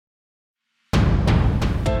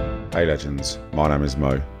Hey legends, my name is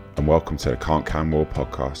Mo and welcome to the Can't Can Will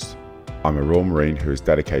podcast. I'm a Royal Marine who is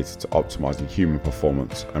dedicated to optimising human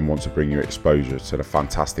performance and want to bring you exposure to the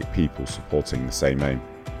fantastic people supporting the same aim.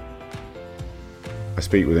 I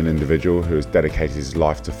speak with an individual who has dedicated his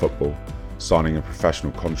life to football, signing a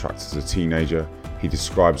professional contract as a teenager. He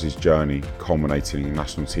describes his journey culminating in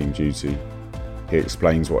national team duty. He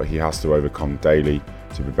explains what he has to overcome daily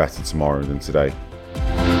to be better tomorrow than today.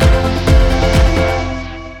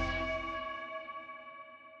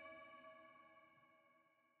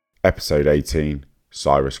 Episode 18,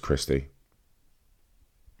 Cyrus, Christie.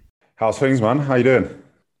 How's things, man? How you doing?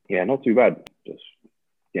 Yeah, not too bad. Just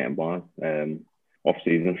getting by. Off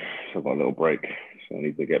season, so I've got a little break, so I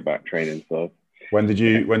need to get back training. So When did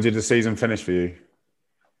the season finish for you?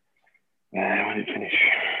 when did it finish?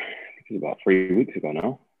 I think it was about 3 weeks ago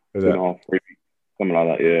now. Is 2.5, 3 weeks, something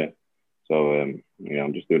like that. Yeah. So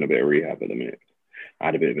I'm just doing a bit of rehab at the minute. I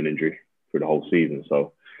had a bit of an injury through the whole season.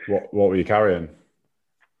 So What were you carrying?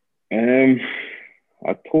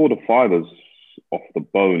 I tore the fibers off the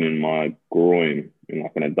bone in my groin in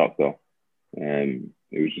like an adductor. It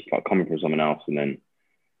was just like coming from something else, and then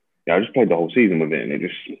I just played the whole season with it, and it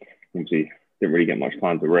just obviously didn't really get much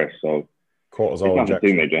time to rest. So Cortisol it's nothing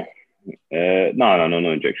too major.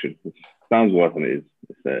 No injection. It sounds worse than it is.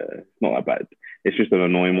 It's not that bad. It's just an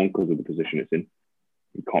annoying one because of the position it's in.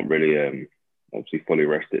 You can't really obviously fully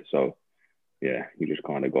rest it. So yeah, you just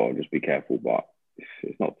kind of got to just be careful, but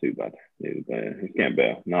it's not too bad. It's getting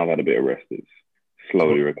better. Now I've had a bit of rest. It's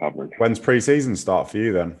slowly recovering. When's pre-season start for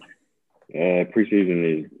you then? Pre-season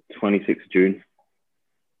is 26th June.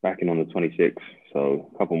 Back in on the 26th,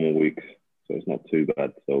 so a couple more weeks. So it's not too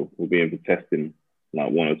bad. So we'll be in for testing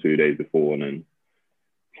like 1 or 2 days before, and then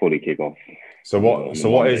fully kick off. So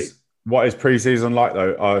what is pre-season like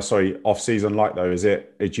though? Off-season like though?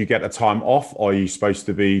 Did you get a time off, or are you supposed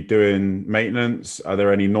to be doing maintenance? Are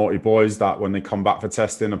there any naughty boys that when they come back for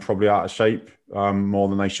testing are probably out of shape more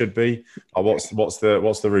than they should be? Or what's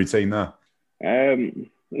the routine there?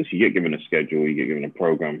 You get given a schedule, you get given a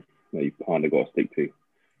program that you kind of got to stick to.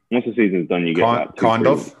 Once the season's done, you get like kind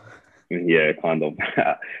of. Yeah, kind of.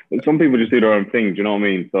 But some people just do their own thing. Do you know what I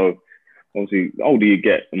mean? So obviously, the older you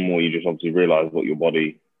get, the more you just obviously realize what your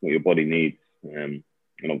body needs, and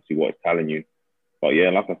obviously what it's telling you. But yeah,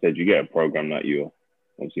 like I said, you get a program that you're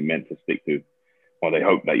obviously meant to stick to, or they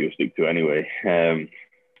hope that you'll stick to anyway. So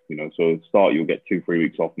at the start you'll get 2-3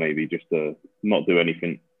 weeks off maybe just to not do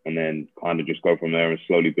anything, and then kind of just go from there and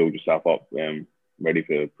slowly build yourself up, ready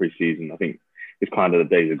for pre-season. I think it's kind of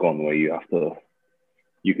the days are gone where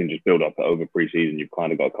you can just build up over pre-season. You've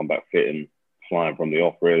kind of got to come back fit and flying from the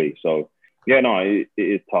off really. So yeah, no, it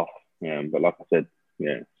is tough. But like I said,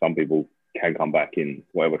 yeah, some people can come back in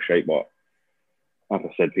whatever shape, but like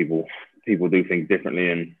I said, people do things differently,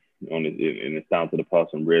 and it's down to the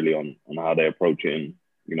person really on how they approach it. And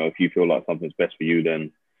if you feel like something's best for you,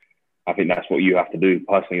 then I think that's what you have to do.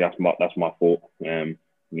 Personally, that's my thought.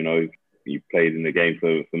 You've played in the game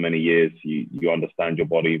for many years. You understand your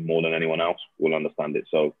body more than anyone else will understand it.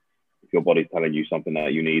 So if your body's telling you something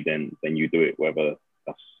that you need, then you do it, whether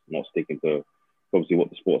that's not sticking to obviously what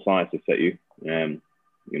the sports science has set you.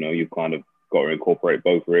 You've kind of got to incorporate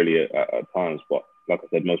both really at times. But like I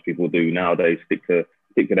said, most people do nowadays stick to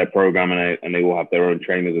their program, and they will have their own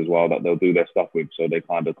trainers as well that they'll do their stuff with. So they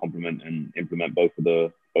kind of complement and implement both of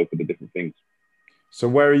the different things. So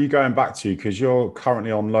where are you going back to? Because you're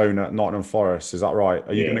currently on loan at Nottingham Forest, is that right?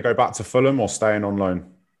 Are you going to go back to Fulham or staying on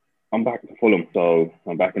loan? I'm back to Fulham, so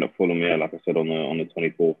I'm back in at Fulham. Yeah, like I said, on the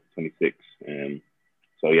 24th, 26th.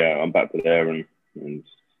 So yeah, I'm back to there and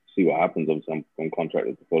see what happens. Obviously, I'm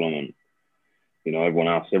contracted to Fulham, and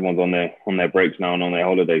everyone's on their breaks now and on their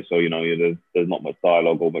holidays. So there's not much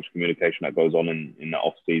dialogue or much communication that goes on in that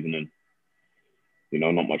off season, and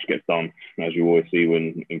not much gets done, as you always see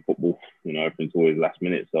when in football. Everything's always last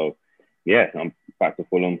minute. So yeah, I'm back to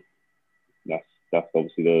Fulham. That's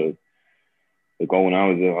obviously the goal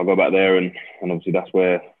now. Is I go back there, and obviously that's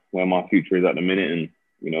where my future is at the minute. And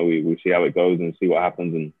we'll see how it goes and see what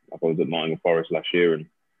happens. And I was at Nottingham Forest last year, and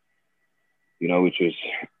which was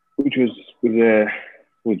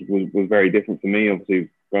very different for me. Obviously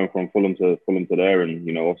going from Fulham to there,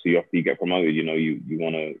 and obviously after you get promoted, you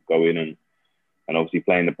want to go in and obviously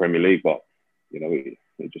play in the Premier League, but it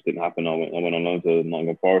just didn't happen. I went on loan to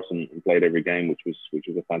Nottingham Forest and played every game, which was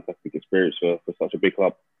a fantastic experience for such a big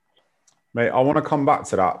club. Mate, I want to come back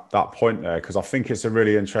to that point there because I think it's a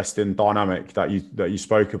really interesting dynamic that you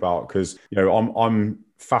spoke about. Because I'm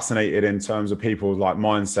fascinated in terms of people's like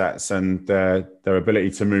mindsets and their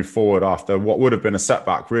ability to move forward after what would have been a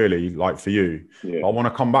setback, really, like for you. Yeah. I want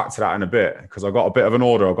to come back to that in a bit because I've got a bit of an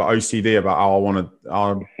order. I've got OCD about how I want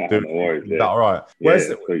to do. No worries, Is that all right? Yeah,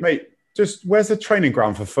 Where's the training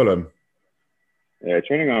ground for Fulham? Yeah,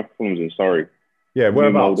 training ground for Fulham's in Surrey. Yeah,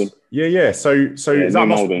 whereabouts? Yeah. So is that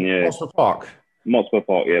Mosper Park? Motspur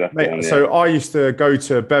Park, yeah, that's the one. Yeah. So I used to go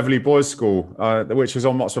to Beverley Boys School, which was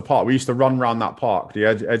on Motspur Park. We used to run around that park, the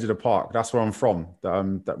edge of the park. That's where I'm from,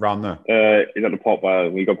 that round there. Is that the park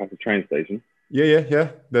when you go past the train station? Yeah.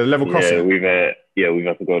 The level crossing. We've had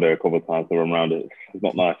to go there a couple of times to run around it. It's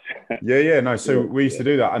not nice. No. So we used to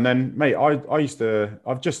do that, and then, mate,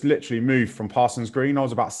 I've just literally moved from Parsons Green. I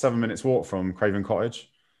was about 7 minutes walk from Craven Cottage.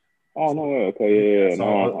 Oh no way! Okay, yeah. So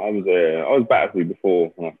no, I was Battersea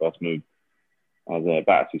before when I first moved. I was at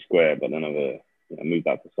Battersea Square, but then I moved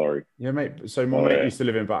out to Surrey. Yeah, mate. So my mate used to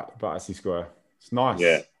live in Battersea Square. It's nice.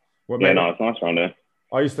 Yeah. It's nice around there.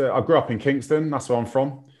 I grew up in Kingston. That's where I'm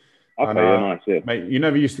from. Okay, nice. Yeah, mate. You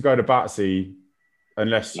never used to go to Battersea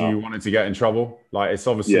unless you wanted to get in trouble. Like it's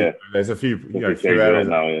obviously there's a few few areas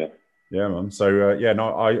now. Yeah. Yeah, man. So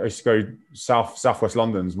I used to go southwest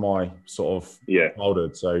London's my sort of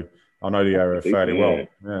molded, so I know the area fairly well.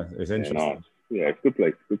 Yeah, it's interesting. Nice. Yeah, it's a good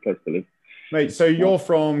place. Good place to live. Mate, so you're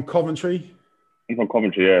from Coventry? I'm from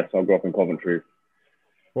Coventry, yeah. So I grew up in Coventry.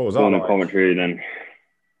 What was that Born like? in Coventry, and then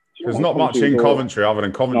there's not much in Coventry other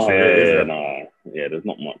than Coventry. There's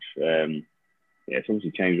not much. It's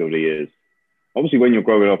obviously changed over the years. Obviously, when you're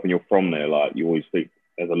growing up and you're from there, like you always think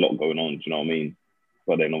there's a lot going on. Do you know what I mean?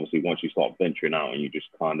 But then obviously once you start venturing out and you just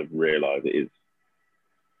kind of realise it is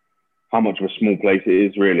how much of a small place it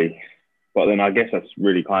is, really. But then I guess that's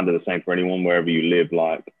really kind of the same for anyone wherever you live.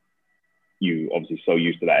 Like you obviously so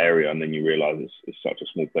used to that area, and then you realise it's such a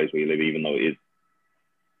small place where you live, even though it is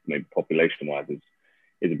maybe population-wise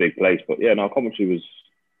is a big place. But yeah, no, Coventry was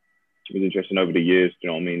interesting over the years. Do you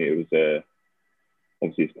know what I mean? It was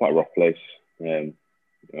obviously it's quite a rough place, and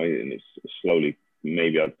it's slowly,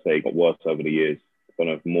 maybe I'd say, got worse over the years. I don't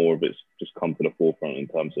know if more of it's just come to the forefront in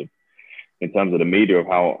terms of the media of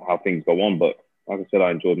how things go on. But like I said, I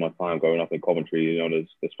enjoyed my time growing up in Coventry.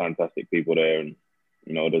 There's fantastic people there, and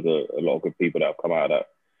there's a lot of good people that have come out of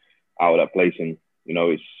that place, and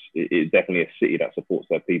it's definitely a city that supports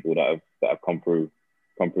their people that have come through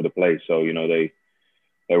the place. So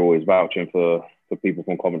they're always vouching for people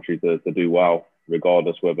from Coventry to do well,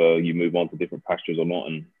 regardless whether you move on to different pastures or not.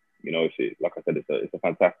 And like I said, it's a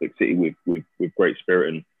fantastic city with great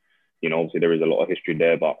spirit, and obviously there is a lot of history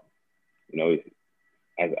there, but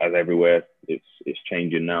as everywhere, it's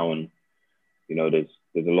changing now, and there's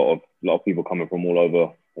a lot of people coming from all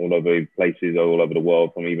over places, all over the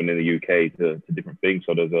world, from even in the UK to different things.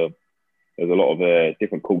 So there's a lot of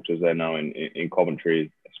different cultures there now in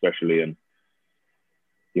Coventry, especially, and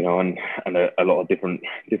and a lot of different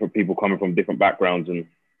people coming from different backgrounds. And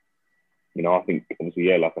I think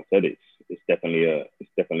obviously, like I said, it's definitely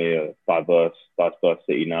a diverse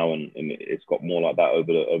city now, and it's got more like that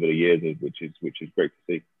over the years, which is great to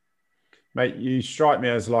see. Mate, you strike me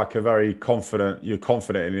as like a very confident. You're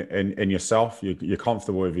confident in yourself. You're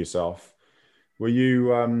comfortable with yourself. Were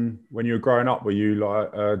you when you were growing up? Were you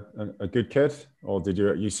like a good kid, or did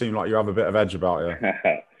you seem like you have a bit of edge about you?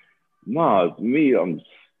 No, me.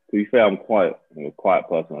 To be fair, I'm a quiet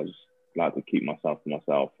person. I just like to keep myself to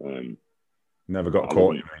myself. Never got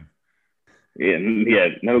caught, you mean? Yeah,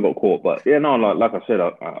 never got caught. But yeah, no, like I said,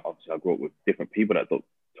 obviously I grew up with different people that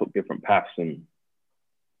took different paths, and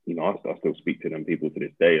I still speak to them people to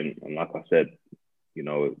this day. And like I said,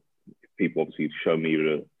 people obviously show me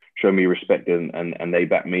respect, and they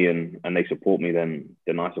back me and they support me,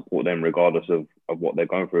 then I support them regardless of what they're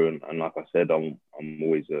going through. And like I said, I'm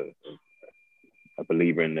always a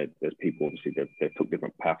believer in that there's people obviously that took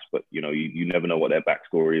different paths, but you never know what their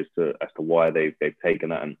backstory is as to why they've taken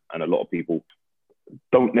that, and a lot of people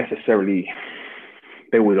don't necessarily.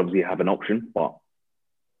 They always obviously have an option, but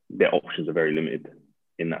their options are very limited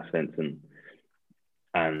in that sense,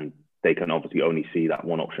 and they can obviously only see that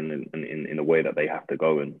one option in the way that they have to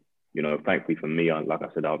go. And thankfully for me, like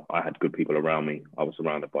I said, I had good people around me. I was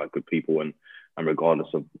surrounded by good people, and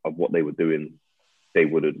regardless of what they were doing, they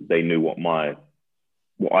knew what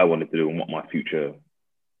I wanted to do and what my future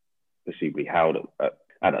perceivably held at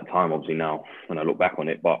that time. Obviously now, when I look back on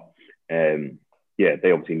it, but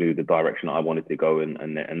they obviously knew the direction I wanted to go, and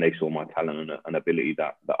they saw my talent and ability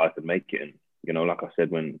that I could make it. And like I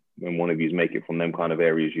said, when one of you make it from them kind of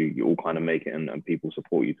areas, you all kind of make it, and people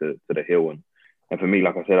support you to the hill. And And for me,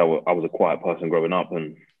 like I said, I was a quiet person growing up,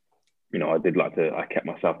 and I kept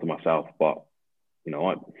myself to myself, but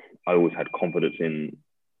I always had confidence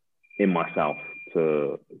in myself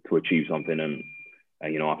to achieve something. And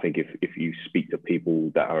I think if you speak to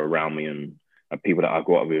people that are around me and people that I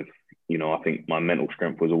grew up with, I think my mental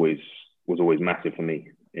strength was always massive for me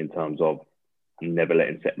in terms of never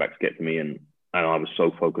letting setbacks get to me. And I was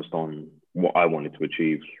so focused on what I wanted to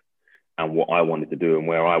achieve and what I wanted to do and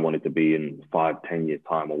where I wanted to be in 5-10 years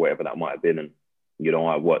time or whatever that might have been. And,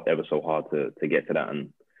 I worked ever so hard to get to that.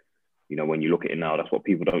 And, when you look at it now, that's what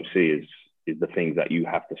people don't see is the things that you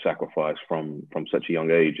have to sacrifice from such a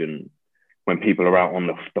young age. And when people are out on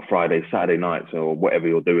the Friday, Saturday nights or whatever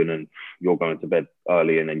you're doing and you're going to bed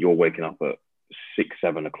early and then you're waking up at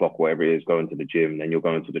 6-7 o'clock, wherever it is, going to the gym, then you're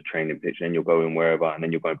going to the training pitch, then you're going wherever, and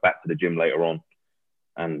then you're going back to the gym later on.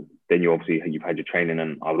 And then you've had your training,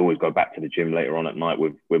 and I would always go back to the gym later on at night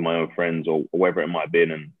with my own friends or wherever it might have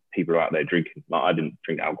been, and people are out there drinking. Like, I didn't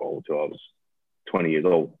drink alcohol until I was 20 years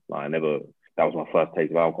old. Like, that was my first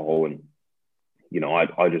taste of alcohol. And,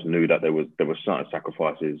 I just knew that there was certain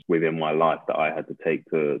sacrifices within my life that I had to take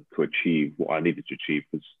to achieve what I needed to achieve.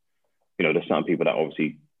 Because, there's some people that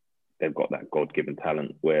obviously they've got that God-given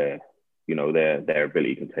talent where, their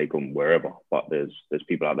ability can take them wherever. But there's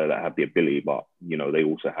people out there that have the ability, but, they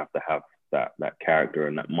also have to have that character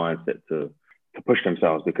and that mindset to push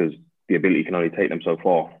themselves, because the ability can only take them so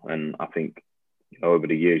far. And I think, over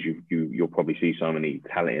the years, you'll probably see so many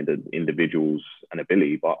talented individuals and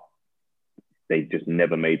ability, but they just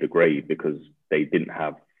never made the grade because they didn't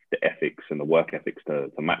have the ethics and the work ethics to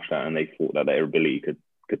match that. And they thought that their ability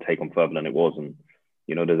could take them further than it was. And,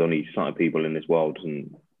 there's only certain people in this world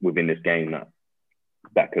and within this game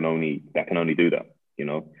that can only do that,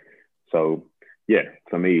 So yeah,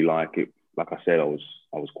 for me, like I said, I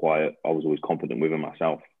was quiet. I was always confident within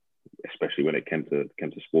myself, especially when it came to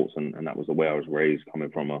sports, and that was the way I was raised,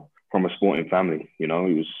 coming from a sporting family. It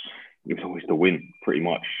was always to win pretty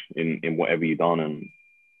much in whatever you've done,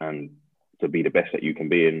 and to be the best that you can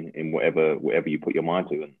be in whatever you put your mind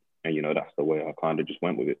to, and that's the way I kind of just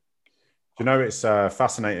went with it. It's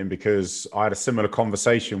fascinating because I had a similar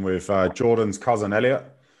conversation with Jordan's cousin Elliot,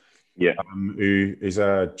 who is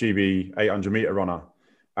a GB 800 meter runner,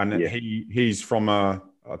 and he's from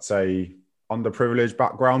I'd say underprivileged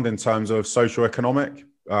background in terms of socioeconomic,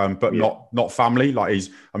 but not family. Like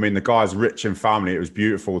the guy's rich in family. It was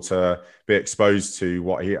beautiful to be exposed to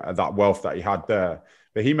that wealth that he had there.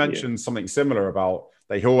 But he mentioned something similar about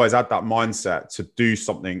that he always had that mindset to do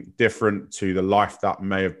something different to the life that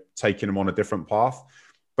may have taken him on a different path.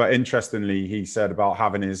 But interestingly, he said about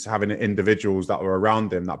having individuals that were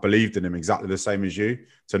around him that believed in him exactly the same as you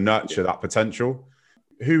to nurture that potential.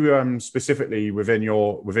 Who specifically within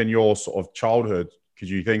your sort of childhood could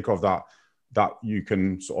you think of that you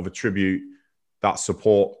can sort of attribute that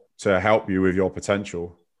support to help you with your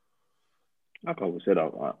potential? Like I said,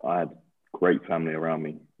 I had great family around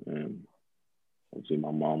me. Obviously,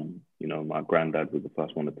 my mum, my granddad was the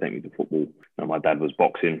first one to take me to football. And my dad was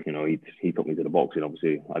boxing. He took me to the boxing.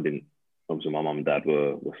 Obviously, I didn't. Obviously, my mum and dad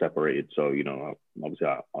were separated. So,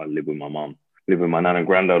 I lived with my mum. Lived with my nan and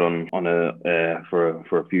granddad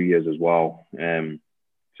for a few years as well,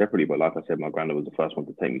 separately. But like I said, my granddad was the first one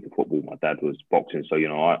to take me to football. My dad was boxing. So,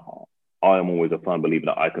 I am always a firm believer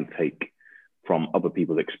that I can take from other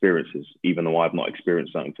people's experiences, even though I've not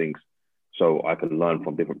experienced certain things. So I can learn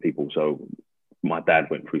from different people. So my dad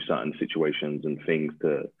went through certain situations and things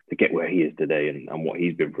to get where he is today and what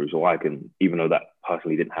he's been through. So I can, even though that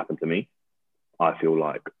personally didn't happen to me, I feel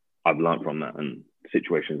like I've learned from that, and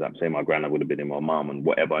situations that, say, my granddad would have been in my mum and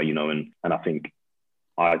whatever, and I think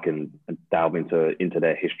I can delve into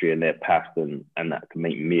their history and their past, and that can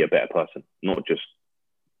make me a better person, not just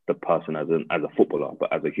the person as a footballer,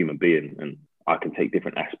 but as a human being. And I can take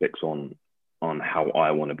different aspects on how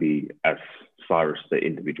I want to be as Cyrus, the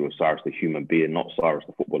individual, Cyrus, the human being, not Cyrus,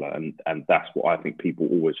 the footballer. And that's what I think people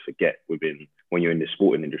always forget when you're in the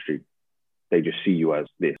sporting industry. They just see you as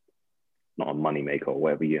this, not a moneymaker or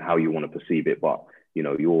whatever how you want to perceive it, but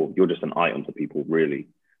you're just an item to people. Really,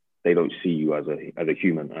 they don't see you as a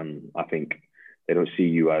human, and I think they don't see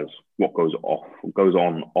you as what goes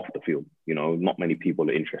on off the field. Not many people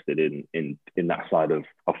are interested in that side of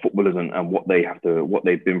footballers and what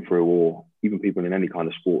they've been through, or even people in any kind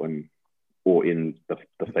of sport or in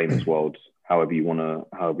the famous world, however you want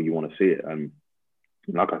to see it. And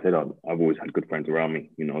like I said, I've always had good friends around me.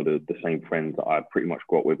 The same friends that I pretty much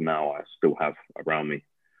grew up with now, I still have around me.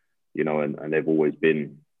 And they've always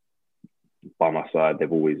been by my side.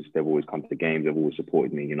 They've always come to games. They've always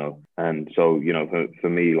supported me. And so for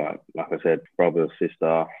me, like I said, brother,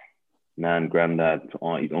 sister, nan, granddad,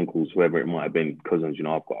 aunties, uncles, whoever it might have been, cousins.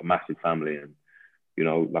 I've got a massive family, and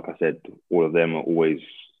like I said, all of them are always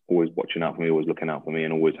watching out for me, always looking out for me,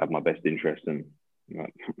 and always have my best interest. And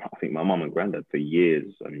I think my mum and granddad for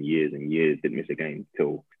years and years and years didn't miss a game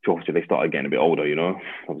till obviously they started getting a bit older.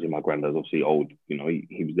 Obviously my granddad's obviously old.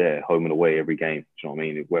 He was there home and away every game. Do you know what I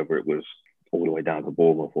mean? Whether it was all the way down to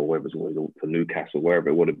Bournemouth or whether it was to Newcastle, wherever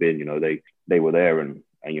it would have been, they were there, and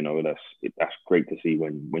that's great to see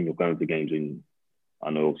when you're going to games. And I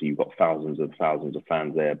know obviously you've got thousands of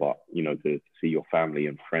fans there, but to see your family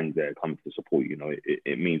and friends there come to support you,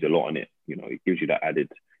 it means a lot, and it gives you that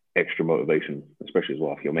added extra motivation, especially as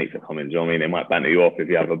well if your mates are coming. Do you know what I mean? They might banter you off if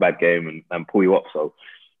you have a bad game and pull you up. So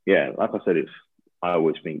yeah, like I said, I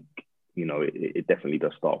always think it definitely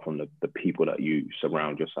does start from the people that you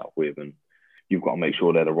surround yourself with, and you've got to make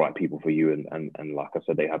sure they're the right people for you, and like I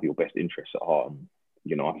said, they have your best interests at heart.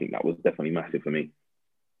 And I think that was definitely massive for me.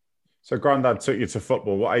 So granddad took you to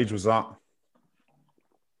football. What age was that?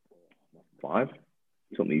 5.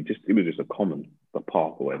 Something it was just the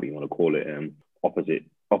park or whatever you want to call it,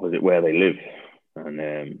 opposite where they live. And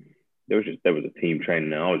there was a team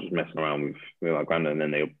training, and I was just messing around with my granddad, and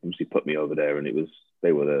then they obviously put me over there, and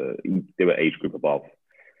they were age group above.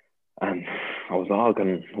 And I was like, I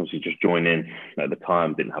can obviously just join in. At the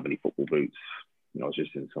time, didn't have any football boots. I was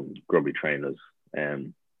just in some grubby trainers.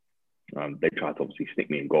 They tried to obviously stick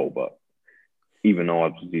me in goal, but even though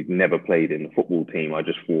I've never played in the football team, I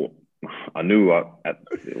just thought, I knew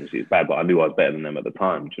obviously it's bad, but I knew I was better than them at the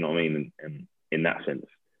time. Do you know what I mean? And in that sense.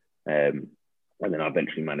 And then I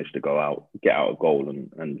eventually managed to get out of goal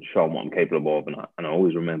and show them what I'm capable of. And I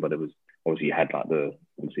always remember there was, obviously you had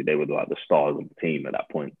they were like the stars of the team at that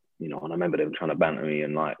point, and I remember them trying to banter me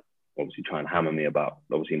and obviously try and hammer me about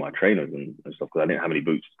obviously my trainers and stuff, because I didn't have any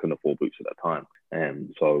boots, couldn't afford boots at that time.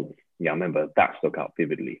 And so, yeah, I remember that stuck out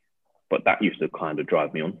vividly, but that used to kind of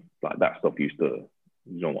drive me on. Like that stuff used to,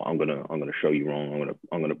 what, I'm gonna show you wrong.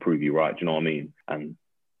 I'm gonna prove you right. Do you know what I mean? And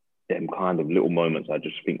them kind of little moments, I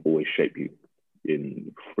just think always shape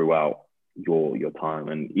you throughout your time.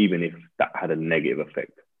 And even if that had a negative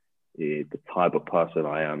effect, the type of person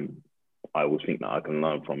I am, I always think that I can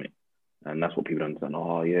learn from it. And that's what people don't understand.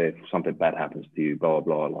 Oh yeah, if something bad happens to you, blah,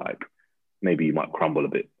 blah, blah, like maybe you might crumble a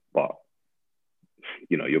bit, but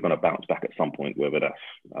you're going to bounce back at some point, whether that's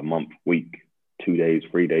a month, week, 2 days,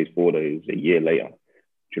 3 days, 4 days, a year later.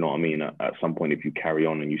 Do you know what I mean? At some point, if you carry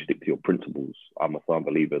on and you stick to your principles, I'm a firm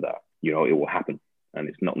believer that, it will happen. And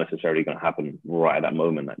it's not necessarily going to happen right at that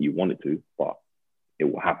moment that you want it to, but it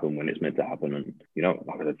will happen when it's meant to happen. And,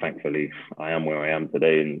 like I said, thankfully, I am where I am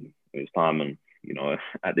today, and it's time. And,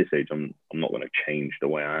 at this age, I'm not going to change the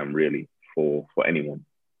way I am really for anyone.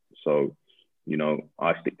 So,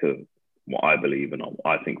 I stick to what I believe and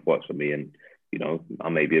what I think works for me. And, I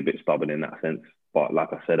may be a bit stubborn in that sense, but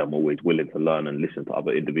like I said, I'm always willing to learn and listen to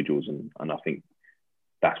other individuals. And I think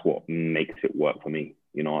that's what makes it work for me.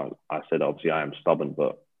 I said, obviously I am stubborn,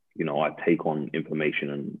 but, I take on information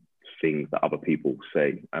and things that other people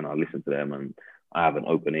say, and I listen to them, and I have an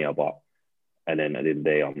open ear. And then at the end of the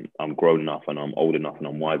day, I'm grown enough and I'm old enough and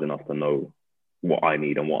I'm wise enough to know what I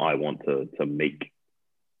need and what I want to make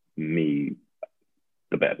me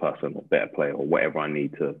the better person or better player or whatever I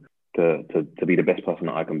need to be the best person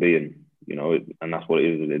that I can be. And, and that's what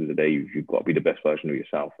it is at the end of the day. You've got to be the best version of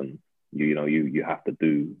yourself, and you have to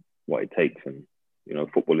do what it takes. And,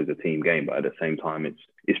 football is a team game, but at the same time,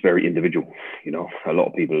 it's very individual. A lot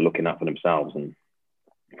of people are looking out for themselves, and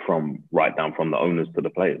from right down from the owners to the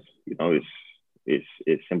players,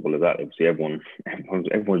 it's simple as that. Obviously,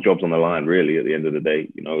 everyone's job's on the line really at the end of the day,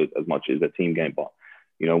 as much as a team game. But,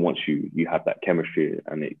 once you have that chemistry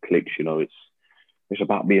and it clicks, it's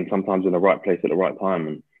about being sometimes in the right place at the right time.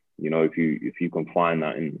 And, if you can find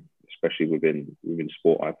that, especially within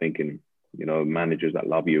sport, I think in, managers that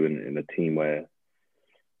love you in a team where,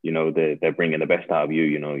 they're bringing the best out of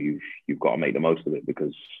you, you've got to make the most of it,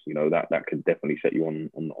 because, that could definitely set you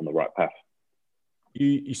on the right path.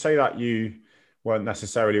 You say that you weren't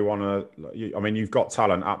necessarily you've got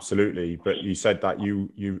talent, absolutely, but you said that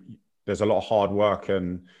you there's a lot of hard work,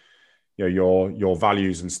 and your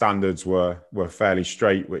values and standards were fairly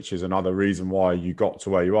straight, which is another reason why you got to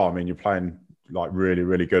where you are. I mean, you're playing like really,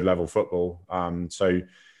 really good level football.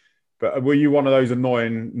 But were you one of those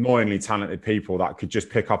annoyingly talented people that could just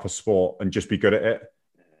pick up a sport and just be good at it?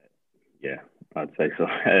 Yeah, I'd say so.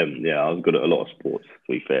 I was good at a lot of sports,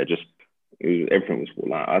 to be fair. Everything was sport.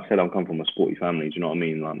 Like I said, I come from a sporty family. Do you know what I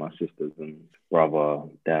mean? Like my sisters and brother,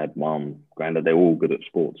 dad, mum, granddad, they're all good at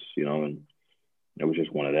sports, and it was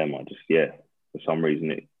just one of them. For some reason,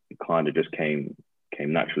 it kind of just came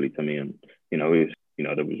naturally to me. And,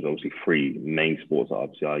 there was obviously three main sports that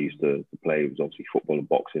obviously I used to play. It was obviously football and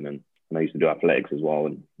boxing, and I used to do athletics as well.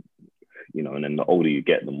 And and then the older you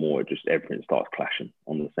get, the more just everything starts clashing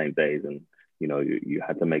on the same days, and you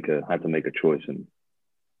had to make a choice, and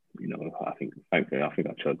thankfully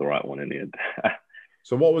I chose the right one in the end.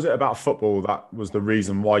 So what was it about football that was the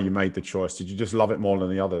reason why you made the choice? Did you just love it more than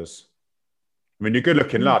the others? I mean, you're a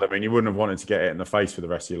good-looking lad. I mean, you wouldn't have wanted to get it in the face for the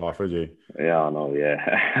rest of your life, would you? Yeah, I know.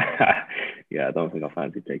 Yeah, yeah. I don't think I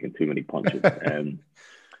fancy taking too many punches. Boxing.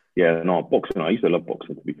 I used to love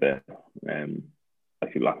boxing. To be fair, I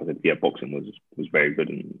feel like I said, boxing was very good,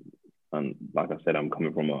 and like I said, I'm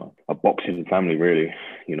coming from a boxing family, really.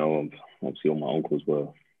 Obviously all my uncles were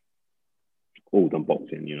all done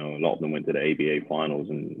boxing. A lot of them went to the ABA finals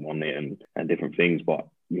and won it and different things. But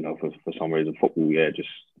for some reason, football, just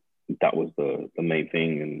that was the main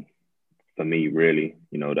thing. And for me, really,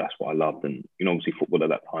 that's what I loved. And obviously football at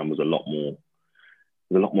that time was a lot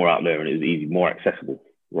more out there, and it was easy, more accessible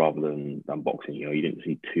rather than boxing. You didn't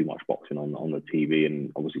see too much boxing on the TV,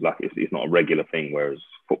 and obviously like it's not a regular thing. Whereas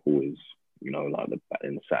football is, like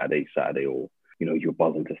in the Saturday, or you're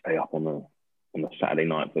buzzing to stay up on the Saturday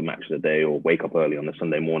night for match of the day, or wake up early on the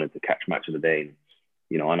Sunday morning to catch match of the day.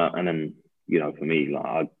 And then for me,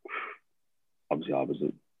 like I was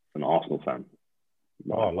an Arsenal fan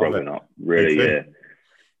growing up. Really, yeah.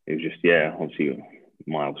 It was just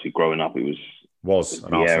obviously growing up, it was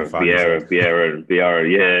an Arsenal fan. Vieira,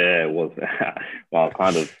 yeah, it was. Well,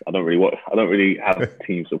 I don't really have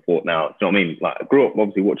team support now. Do you know what I mean? Like I grew up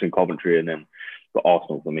obviously watching Coventry, and then the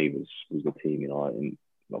Arsenal for me was the team. And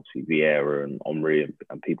obviously Vieira and Henry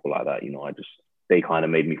and people like that. They kind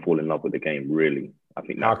of made me fall in love with the game. Really, I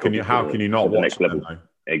think. How can you not watch them?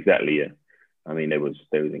 Exactly, yeah. I mean, they was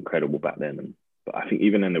incredible back then, but I think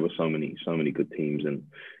even then there were so many good teams, and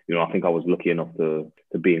I think I was lucky enough to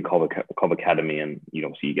be in Cov Academy, and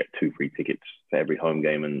obviously you get 2 free tickets for every home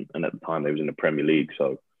game, and at the time they was in the Premier League,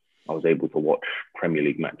 so I was able to watch Premier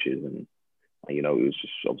League matches, and it was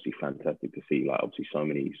just obviously fantastic to see, like, obviously so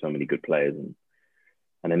many good players,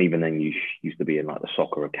 and then even then you used to be in like the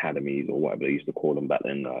soccer academies or whatever they used to call them back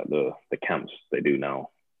then, the camps they do now.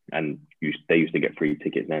 And they used to get free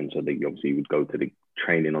tickets then, so they obviously would go to the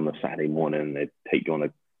training on the Saturday morning, and they'd take you on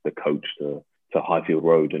the coach to Highfield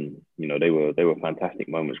Road, and they were fantastic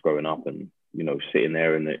moments growing up, and sitting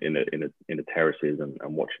there in the terraces and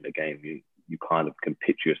watching the game, you kind of can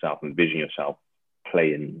picture yourself, envision yourself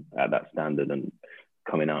playing at that standard and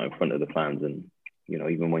coming out in front of the fans, and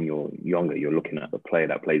even when you're younger, you're looking at the player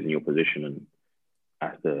that plays in your position and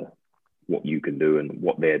as to what you can do and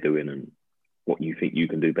what they're doing and what you think you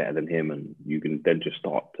can do better than him, and you can then just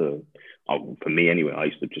start to, for me anyway, I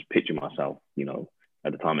used to just picture myself,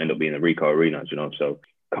 at the time I ended up being the Rico Arena, so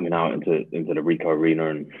coming out into the Rico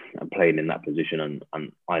Arena and playing in that position,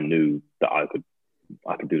 and I knew that I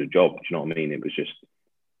could do the job. Do you know what I mean? It was just,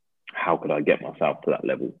 how could I get myself to that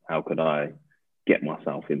level? How could I get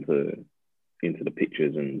myself into the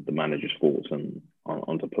pictures and the manager's thoughts and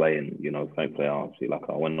onto playing? Thankfully, obviously, like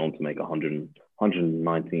I went on to make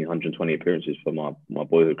 119, 120 appearances for my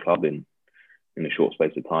boyhood club in a short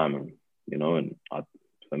space of time, and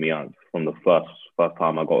from the first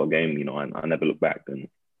time I got a game, I never looked back, and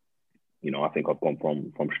I think I've gone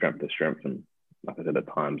from strength to strength, and like I said,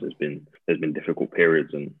 at times there's been difficult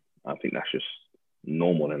periods, and I think that's just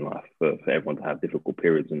normal in life for everyone to have difficult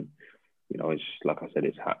periods, and it's like I said,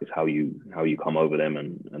 it's how you come over them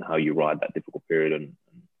and how you ride that difficult period,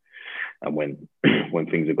 and when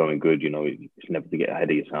things are going good, it's never to get ahead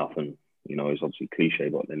of yourself, and it's obviously cliche,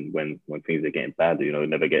 but then when things are getting bad,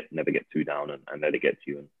 never get too down and let it get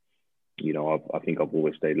to you, and I think I've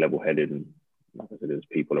always stayed level-headed, and like I said, there's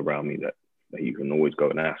people around me that you can always go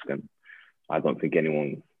and ask, and I don't think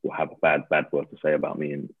anyone will have a bad word to say about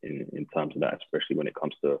me in terms of that, especially when it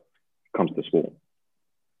comes to sport.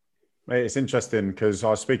 Mate, it's interesting because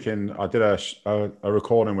I did a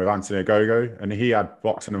recording with Anthony Ogogo, and he had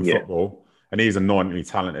boxing and football, and he's anointedly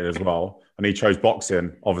talented as well. And he chose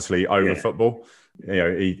boxing, obviously, over football.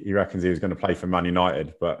 He reckons he was going to play for Man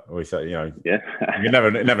United, but we said, you can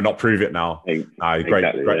never not prove it now.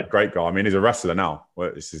 Great guy. I mean, he's a wrestler now.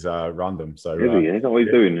 Well, this is random. So he's always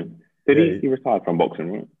doing. He retired from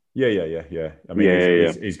boxing, right? Yeah. I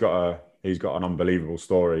mean, he's got an unbelievable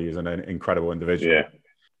story. He's an incredible individual. Yeah.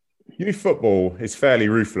 Youth football is fairly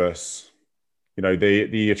ruthless.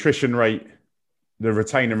 The attrition rate, the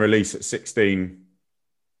retain and release at 16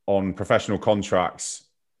 on professional contracts,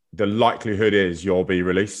 the likelihood is you'll be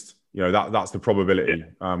released. That's the probability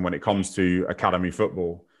when it comes to academy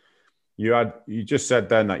football. You just said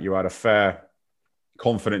then that you had a fair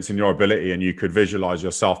confidence in your ability and you could visualize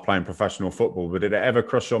yourself playing professional football. But did it ever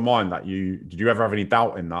cross your mind that did you ever have any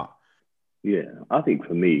doubt in that? Yeah, I think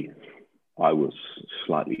for me, I was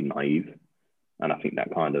slightly naive. And I think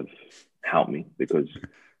that kind of helped me because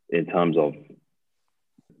in terms of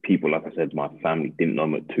people, like I said, my family didn't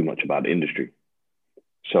know too much about the industry.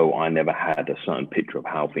 So I never had a certain picture of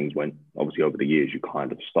how things went. Obviously, over the years, you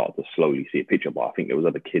kind of start to slowly see a picture. But I think there was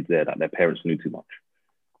other kids there that their parents knew too much.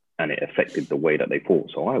 And it affected the way that they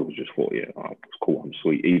thought. So I always just thought, yeah, oh, it's cool, I'm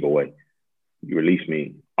sweet. Either way, you release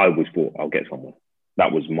me, I always thought I'll get somewhere.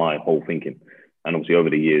 That was my whole thinking. And obviously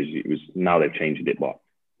over the years, now they've changed it. But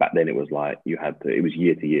back then it was like it was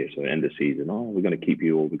year to year. So end of season, we're going to keep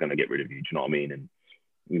you or we're going to get rid of you. Do you know what I mean? And,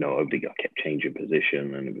 over the year I kept changing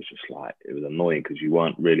position and it was just like, it was annoying because you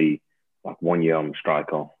weren't really, like 1 year I'm a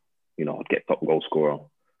striker, I'd get top goal scorer.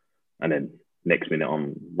 And then next minute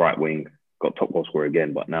I'm right wing, got top goal scorer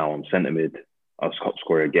again, but now I'm centre mid, I was top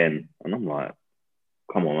scorer again. And I'm like,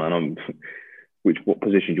 come on, man, what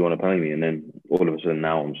position do you want to play me? And then all of a sudden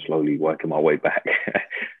now I'm slowly working my way back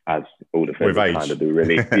as all the fans kind of do,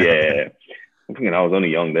 really. Yeah. I'm thinking I was only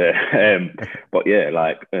young there. But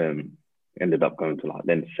yeah, ended up going to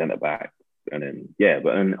then centre back. And then,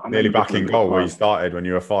 nearly back in goal where you started when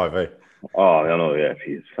you were 5, eh? Oh, I know, yeah.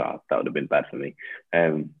 That would have been bad for me.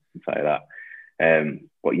 Say that.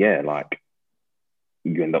 But yeah,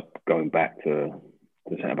 you end up going back to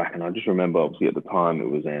the centre back. And I just remember, obviously, at the time, it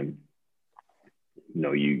was,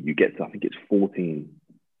 you get to, I think it's 14.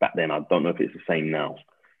 Back then, I don't know if it's the same now,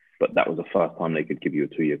 but that was the first time they could give you a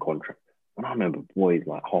 2-year contract. And I remember boys,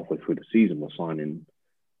 halfway through the season, were signing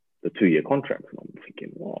the 2-year contracts. And I'm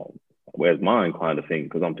thinking, well, where's mine kind of thing?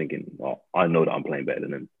 Because I'm thinking, well, I know that I'm playing better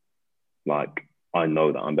than them. I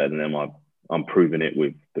know that I'm better than them. I'm proving it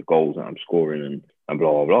with the goals that I'm scoring and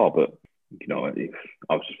blah, blah, blah. But, I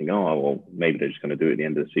was just thinking, well, maybe they're just going to do it at the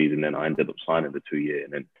end of the season. Then I ended up signing the 2-year.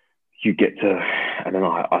 And then you get to, I don't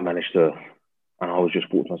know, I managed to, and I was just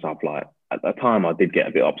thought to myself, at that time, I did get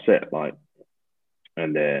a bit upset,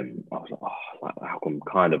 and then I was like, how come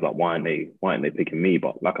why aren't they picking me?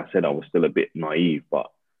 But like I said, I was still a bit naive, but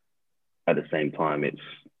at the same time, it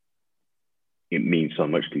means so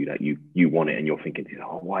much to you that you want it and you're thinking,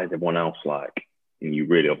 why is everyone else and you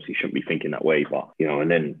really obviously shouldn't be thinking that way, but, and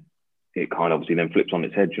then it kind of obviously then flips on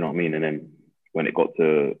its head, do you know what I mean? And then when we got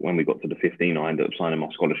to the 15, I ended up signing my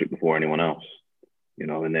scholarship before anyone else,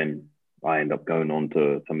 and then I ended up going on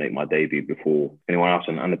to make my debut before anyone else.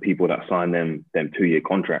 And the people that signed them 2-year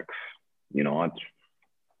contracts, I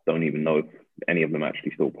don't even know if any of them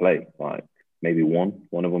actually still play. Maybe one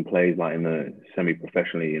of them plays in the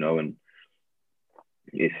semi-professionally, and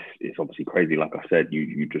it's obviously crazy. Like I said,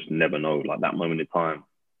 you just never know. That moment in time,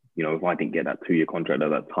 if I didn't get that 2-year contract at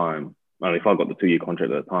that time, if I got the 2-year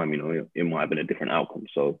contract at the time, it might have been a different outcome.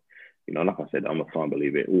 So, like I said, I'm a firm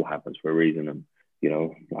believer. It all happens for a reason. And,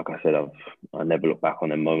 like I said, I never look back on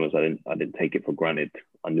them moments. I didn't take it for granted.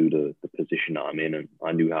 I knew the position that I'm in, and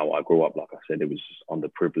I knew how I grew up. Like I said, it was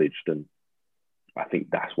underprivileged, and I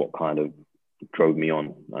think that's what kind of drove me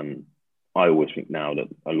on. And I always think now that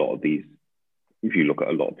a lot of these, if you look at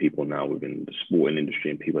a lot of people now within the sporting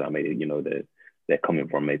industry and people that made it, they're coming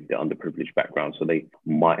from maybe the underprivileged background, so they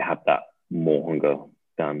might have that more hunger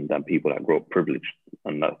than people that grow up privileged.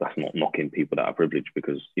 And that's not knocking people that are privileged,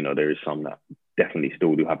 because there is some that definitely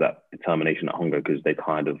still do have that determination, that hunger, because they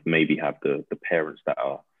kind of maybe have the parents that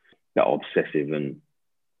are obsessive and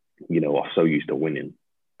are so used to winning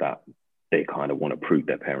that they kind of want to prove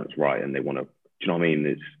their parents right, and they want to, do you know what I mean?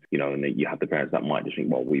 It's, and then you have the parents that might just think,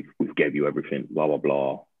 well, we've gave you everything, blah blah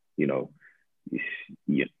blah. It's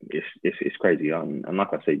crazy. And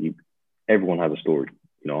like I said, everyone has a story.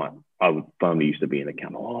 I would firmly used to be in the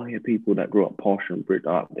camp. Oh yeah, people that grew up posh and bricked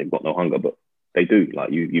up, they've got no hunger, but they do.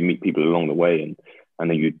 You meet people along the way, and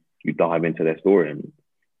then you dive into their story,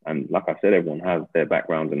 and like I said, everyone has their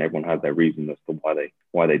backgrounds and everyone has their reasons as to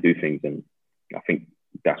why they do things. And I think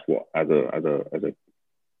that's what as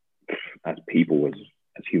people,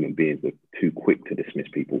 as human beings, we're too quick to dismiss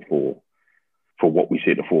people for what we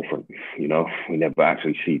see at the forefront. We never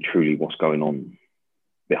actually see truly what's going on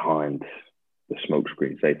behind the smoke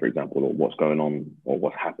screen, say, for example, or what's going on or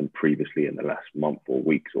what's happened previously in the last month or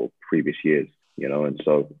weeks or previous years, and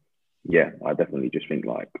so, yeah, I definitely just think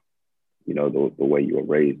the way you were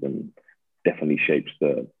raised and definitely shapes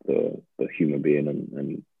the human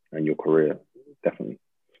being and your career, definitely.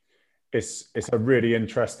 It's a really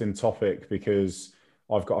interesting topic because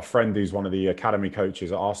I've got a friend who's one of the academy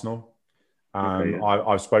coaches at Arsenal. Okay, yeah.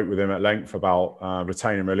 I've spoke with him at length about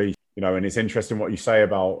retain and release. And it's interesting what you say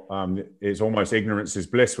about it's almost ignorance is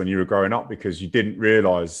bliss when you were growing up, because you didn't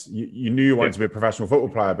realize you knew you wanted to be a professional football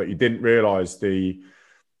player, but you didn't realize the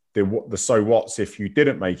so what's if you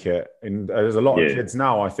didn't make it. And there's a lot of kids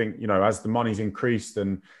now, I think, as the money's increased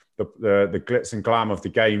and the glitz and glam of the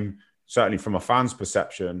game, certainly from a fan's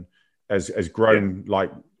perception, has grown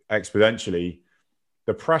like exponentially.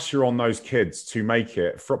 The pressure on those kids to make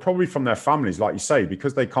it, probably from their families, like you say,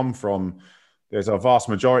 because they come from, there's a vast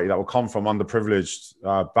majority that will come from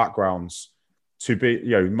underprivileged backgrounds, to be,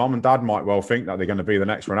 mum and dad might well think that they're going to be the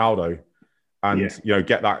next Ronaldo and,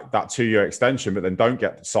 get that 2-year extension, but then don't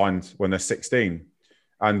get signed when they're 16.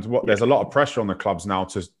 And there's a lot of pressure on the clubs now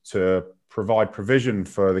to provide provision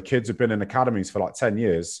for the kids who've been in academies for like 10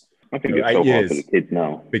 years. I think it's 8 years for the kids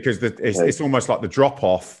now. Because it's almost like the drop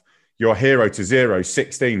off. You're hero to zero,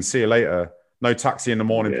 16, see you later. No taxi in the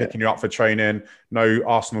morning picking you up for training, no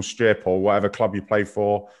Arsenal strip or whatever club you play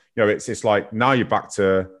for. It's like now you're back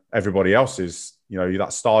to everybody else's,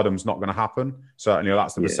 that stardom's not going to happen. Certainly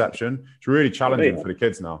that's the perception. It's really challenging for the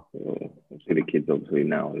kids now. See the kids obviously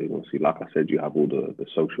now, obviously, like I said, you have all the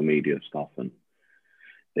social media stuff and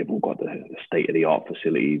they've all got the state-of-the-art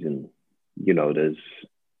facilities, and, there's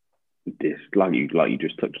this, like you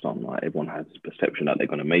just touched on, like everyone has this perception that they're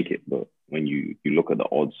going to make it, but when you look at the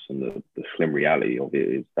odds and the slim reality of it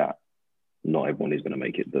is that not everyone is going to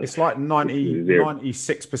make it. It's like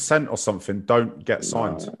 96% or something don't get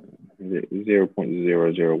signed.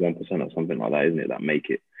 0.001% or something like that, isn't it, that make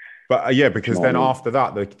it? But because then after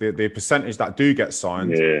that, the percentage that do get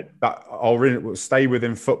signed, that will stay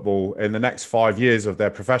within football in the next 5 years of their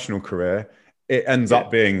professional career, it ends up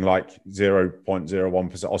being like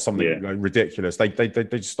 0.01% or something ridiculous. They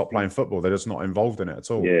just stop playing football. They're just not involved in it at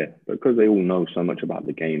all. Yeah, because they all know so much about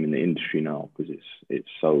the game in the industry now, because it's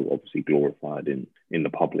so obviously glorified in the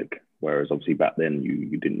public. Whereas obviously back then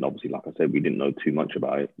you didn't, obviously, like I said, we didn't know too much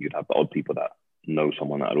about it. You'd have the odd people that know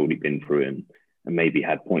someone that had already been through it and maybe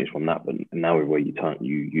had points from that. But now everywhere you turn,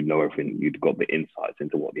 you know everything. You've got the insights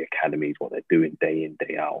into what the academies, what they're doing day in,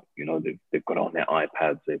 day out. They've got it on their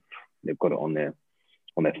iPads. They've got it on their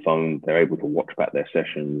phones. They're able to watch back their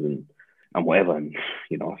sessions and whatever. And,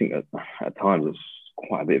 I think at times it's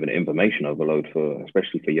quite a bit of an information overload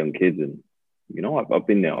especially for young kids. And, I've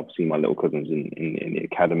been there. I've seen my little cousins in the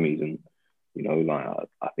academies, and,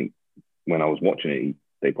 I think when I was watching it,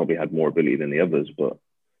 they probably had more ability than the others, but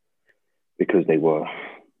because they were,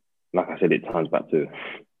 like I said, it ties back to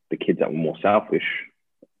the kids that were more selfish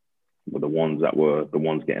were the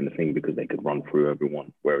ones getting the thing because they could run through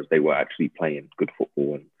everyone, whereas they were actually playing good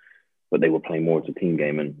football, but they were playing more as a team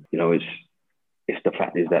game. And it's the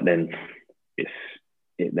fact is that then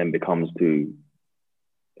it becomes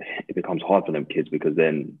hard for them kids, because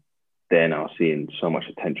then they're now seeing so much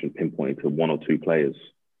attention pinpointed to one or two players,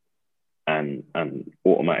 and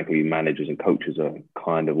automatically managers and coaches are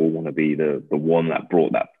kind of all want to be the one that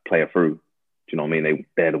brought that player through. Do you know what I mean?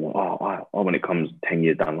 They're the one. When it comes 10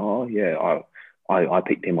 years down, I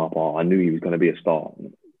picked him up. I knew he was going to be a star.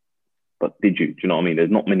 But did you? Do you know what I mean? There's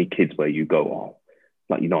not many kids where you go,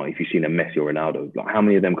 if you've seen a Messi or Ronaldo, like how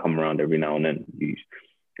many of them come around every now and then?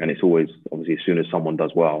 And it's always, obviously, as soon as someone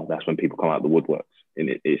does well, that's when people come out of the woodworks. And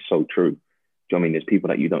it's so true. Do you know what I mean? There's people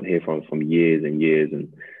that you don't hear from years and years,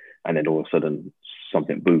 and then all of a sudden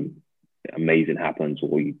something, boom, amazing happens,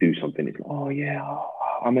 or you do something. It's like,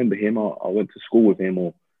 I remember him. I went to school with him,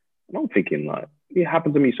 and I'm thinking like, it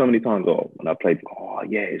happened to me so many times. When I played,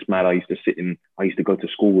 it's mad. I used to go to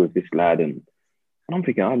school with this lad, and I'm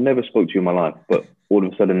thinking, I never spoke to you in my life, but all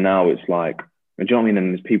of a sudden now it's like, do you know what I mean?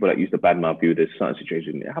 And there's people that used to badmouth you. There's certain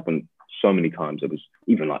situations. It happened so many times. It was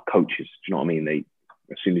even like coaches. Do you know what I mean? They,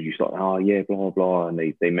 as soon as you start, blah blah,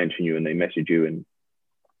 and they mention you and they message you, and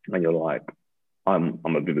you're like, I'm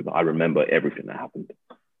a vivid. I remember everything that happened.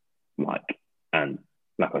 And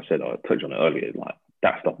like I said, I touched on it earlier. Like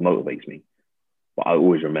that stuff motivates me. But I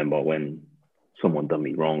always remember when someone done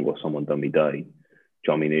me wrong or someone done me dirty. Do you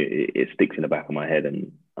know what I mean? It sticks in the back of my head,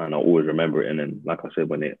 and I always remember it. And then, like I said,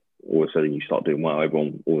 when it all of a sudden you start doing well,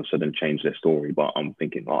 everyone all of a sudden changed their story. But I'm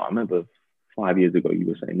thinking, I remember 5 years ago you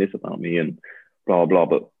were saying this about me and blah blah.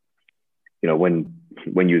 But when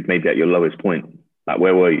you was maybe at your lowest point, like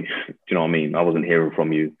where were you? Do you know what I mean? I wasn't hearing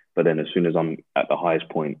from you. But then as soon as I'm at the highest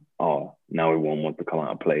point, now everyone wants to come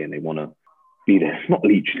out and play, and they want to be there, not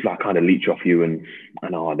leech, like kind of leech off you, and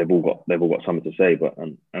they've all got something to say. But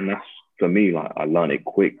and that's, for me, like I learned it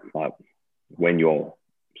quick. Like when you're,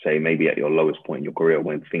 say, maybe at your lowest point in your career,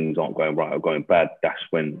 when things aren't going right or going bad, that's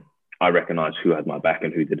when I recognize who had my back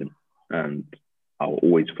and who didn't. And I'll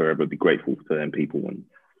always forever be grateful to them people.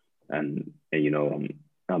 And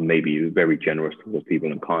I'm maybe very generous towards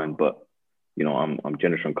people and kind, but you know, I'm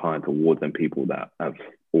generous and kind towards them people that have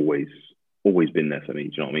always been there for me. Do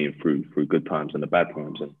you know what I mean? Through good times and the bad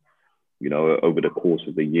times, and you know, over the course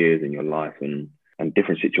of the years in your life and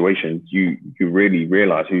different situations, you really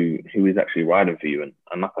realize who is actually riding for you.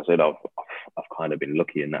 And like I said, I've kind of been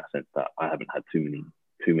lucky in that sense that I haven't had too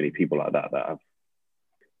many people like that have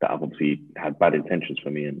obviously had bad intentions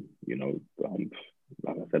for me. And you know,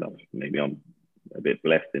 like I said, maybe I'm a bit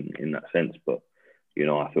blessed in that sense, but you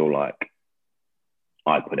know, I feel like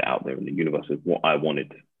I put it out there in the universe of what I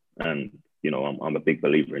wanted, and you know, I'm a big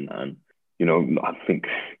believer in that. And you know, I think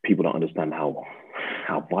people don't understand how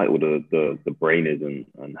vital the brain is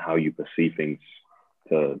and how you perceive things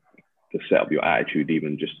to set up your attitude,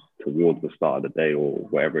 even just towards the start of the day or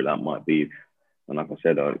wherever that might be. And like I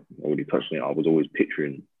said, I already touched on it. I was always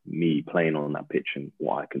picturing me playing on that pitch and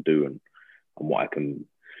what I can do and what I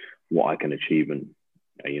can achieve. And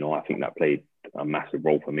you know, I think that played a massive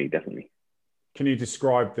role for me, definitely. Can you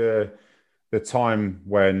describe the time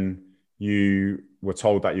when you were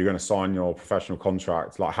told that you're going to sign your professional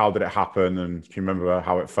contract? Like, how did it happen? And can you remember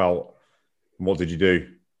how it felt? And what did you do?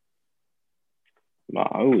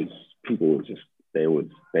 People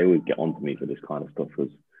always get onto me for this kind of stuff,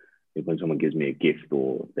 because when someone gives me a gift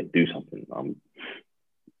or they do something,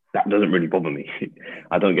 that doesn't really bother me.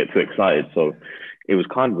 I don't get too excited. So it was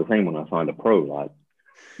kind of the same when I signed a pro. Like,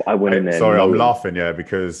 I went in there. Sorry, I'm laughing,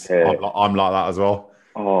 because I'm like that as well.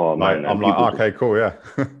 Oh man, I'm like, okay, cool, yeah.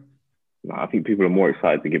 I think people are more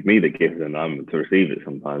excited to give me the gift than I'm to receive it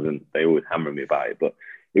sometimes, and they always hammer me about it. But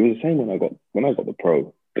it was the same when I got the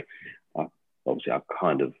pro. Obviously, I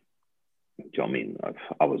kind of, do you know what I mean?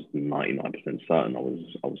 I was 99% certain I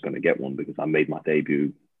was going to get one, because I made my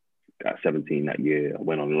debut at 17 that year. I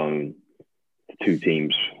went on loan to 2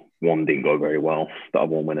 teams. One didn't go very well. The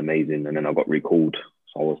other one went amazing, and then I got recalled.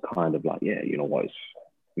 So I was kind of like, yeah, you know what?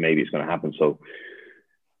 Maybe it's going to happen. So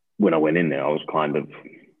when I went in there, I was kind of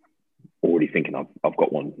already thinking I've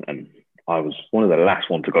got one, and I was one of the last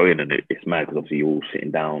one to go in, and it's mad because obviously you're all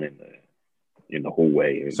sitting down in the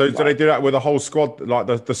hallway. So do they do that with the whole squad, like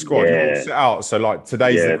the squad? Yeah. You all sit out. So like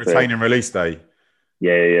today's the retain and release day.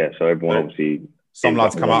 Yeah. So everyone obviously. Some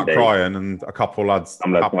lads come out crying, and a couple lads.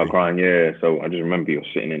 Some lads come out crying. Yeah. So I just remember you're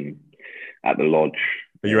sitting at the lodge.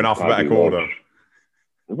 Are you in alphabetical order?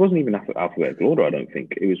 It wasn't even alphabetical order, I don't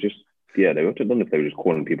think. It was just, yeah, they were, I don't know if they were just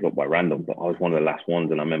calling people up by random, but I was one of the last ones,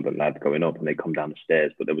 and I remember lads going up and they come down the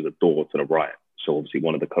stairs, but there was a door to the right. So obviously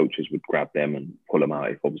one of the coaches would grab them and pull them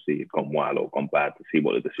out if obviously it gone wild or gone bad, to see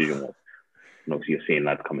what the decision was. And obviously you're seeing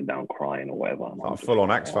lads coming down crying or whatever. Like full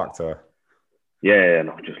on X Factor. Yeah, and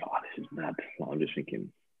I'm just like, oh, this is mad. Like, I'm just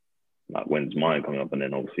thinking, like, when's mine coming up? And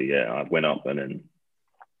then obviously, yeah, I went up, and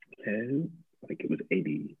then I think it was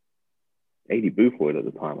 80 Boothroyd at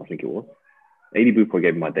the time, I think it was. 80 Boothroyd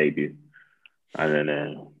gave me my debut. And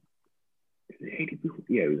then, 80 Boothroyd?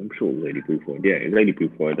 Yeah, I'm sure it was 80 Boothroyd. Yeah, it was 80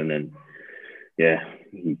 Boothroyd. And then, yeah,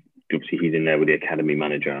 obviously he's in there with the academy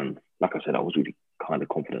manager. And like I said, I was really kind of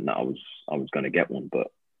confident that I was going to get one.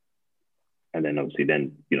 And then obviously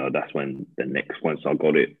you know, that's when once I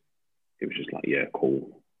got it, it was just like, yeah,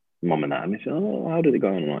 cool. Mum and Dad, and they said, oh, how did it go?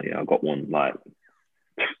 And I'm like, yeah, I got one. Like,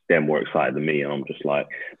 they're more excited than me. And I'm just like,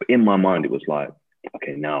 but in my mind, it was like,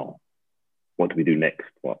 okay, now what do we do next?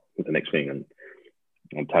 What was the next thing? And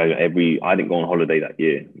I'm telling you, I didn't go on holiday that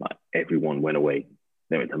year. Like, everyone went away.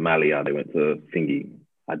 They went to Malia, they went to Thingy.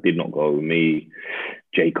 I did not go. Me,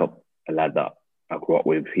 Jacob, a lad that I grew up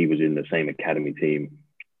with, he was in the same academy team.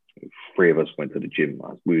 3 of us went to the gym.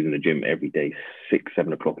 We was in the gym every day, 6,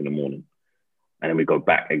 7 o'clock in the morning. And then we go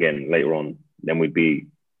back again later on. Then we'd be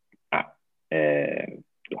at, I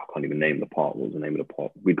can't even name the park. What was the name of the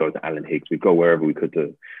park? We'd go to Alan Higgs. We'd go wherever we could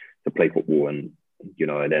to play football. And, you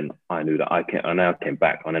know, and then I knew that I came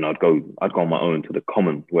back, and then I'd go on my own to the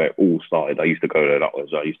common where it all started. I used to go there.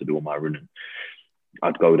 I used to do all my running.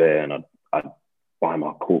 I'd go there and I'd buy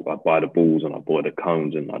my court, I'd buy the balls and I'd buy the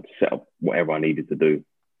cones, and I'd set up whatever I needed to do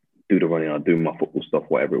the running, I'd do my football stuff,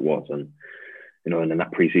 whatever it was. And, you know, and then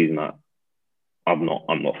that pre-season, I'm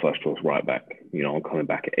not first choice right back. You know, I'm coming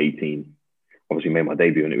back at 18. Obviously made my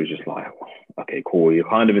debut, and it was just like, okay, cool. You're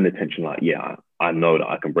kind of in the tension, like, yeah, I know that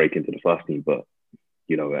I can break into the first team, but,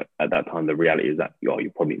 you know, at that time, the reality is that, you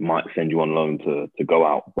probably might send you on loan to go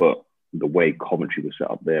out. But the way Coventry was set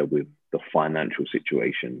up there with the financial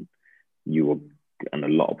situation, and a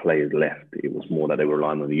lot of players left. It was more that they were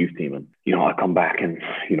relying on the youth team. And, you know, I come back and,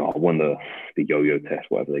 you know, I won the yo-yo test,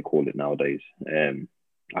 whatever they call it nowadays.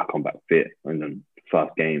 I come back fit. And then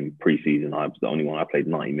first game, pre-season, I was the only one. I played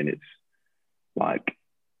 90 minutes. Like,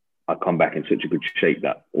 I come back in such a good shape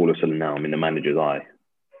that all of a sudden now I'm in the manager's eye.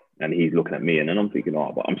 And he's looking at me, and then I'm thinking,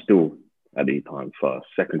 oh, but I'm still at the time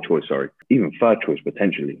second choice, even third choice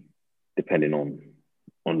potentially, depending on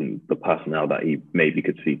the personnel that he maybe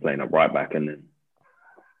could see playing at right back. And then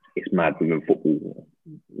it's mad within football,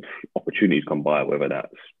 opportunities come by, whether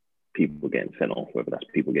that's people getting sent off, whether that's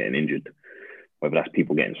people getting injured, whether that's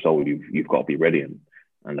people getting sold. You've got to be ready.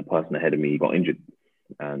 And the person ahead of me, he got injured,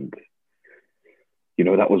 and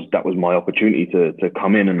that was my opportunity to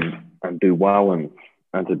come in and do well and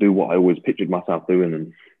to do what I always pictured myself doing.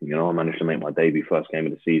 And I managed to make my debut first game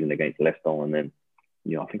of the season against Leicester, and then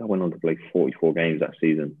I think I went on to play 44 games that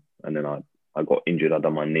season, and then I got injured. I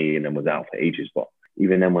done my knee and then was out for ages. But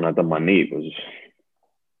even then, when I done my knee, it was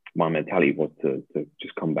my mentality was to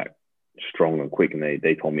just come back strong and quick. And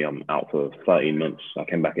they told me I'm out for 13 months. I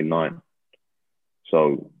came back in 9.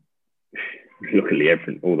 So luckily,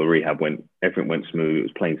 all the rehab everything went smooth. It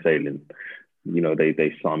was plain sailing.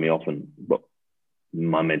 They signed me off, but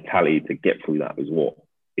my mentality to get through that is what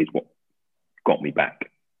got me back.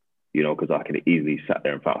 Because I could have easily sat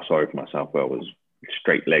there and felt sorry for myself, where I was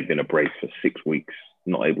straight-legged in a brace for 6 weeks,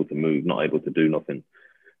 not able to move, not able to do nothing.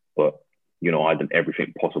 But, I did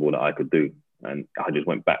everything possible that I could do. And I just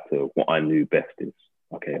went back to what I knew best is,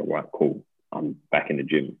 okay, all right, cool. I'm back in the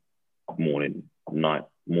gym, morning, night,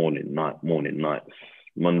 Monday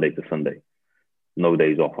to Sunday. No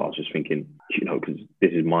days off. I was just thinking, because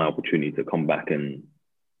this is my opportunity to come back and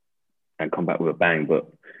come back with a bang. But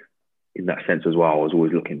in that sense as well, I was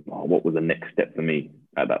always looking, what was the next step for me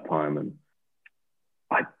at that time? And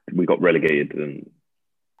we got relegated, and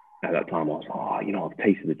at that time I was like, I've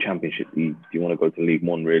tasted the Championship. Do you want to go to League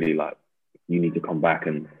One? Really, you need to come back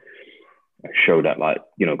and show that,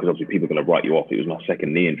 because obviously people are going to write you off. It was my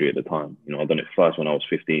second knee injury at the time. I'd done it first when I was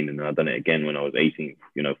 15, and then I'd done it again when I was 18.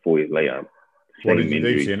 4 years later. What did you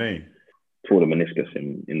do to your knee? Tore the meniscus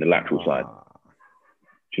in the lateral side.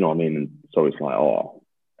 Do you know what I mean? And so it's like,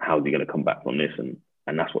 how's he going to come back from this? And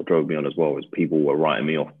that's what drove me on as well, is people were writing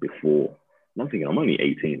me off before. And I'm thinking, I'm only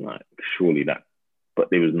 18, surely that. But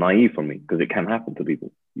it was naive for me, because it can happen to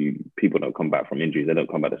people. People don't come back from injuries. They don't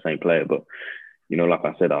come back the same player. But, like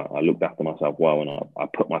I said, I looked after myself well, and I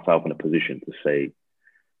put myself in a position to say,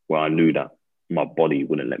 well, I knew that my body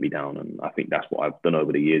wouldn't let me down. And I think that's what I've done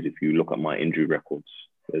over the years. If you look at my injury records,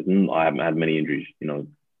 I haven't had many injuries,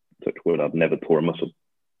 touch wood. I've never tore a muscle. Do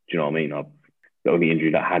you know what I mean? The only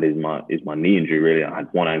injury that I had is my knee injury, really. I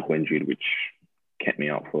had one ankle injury, which kept me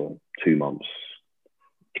out for 2 months.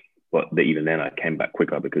 But even then, I came back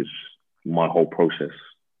quicker, because my whole process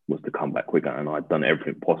was to come back quicker. And I'd done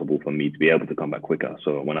everything possible for me to be able to come back quicker.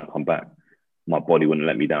 So when I come back, my body wouldn't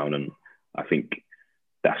let me down. And I think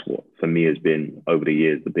that's what, for me, has been, over the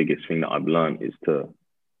years, the biggest thing that I've learned is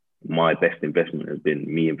my best investment has been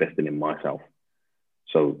me investing in myself.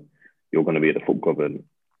 So you're going to be at the football club, and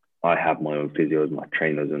I have my own physios, my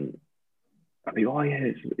trainers, and I think,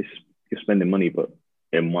 you're spending money. But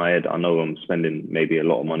in my head, I know I'm spending maybe a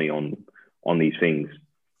lot of money on these things,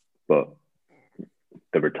 but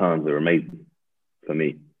the returns are amazing for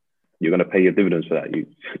me. You're going to pay your dividends for that.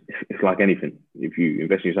 It's like anything. If you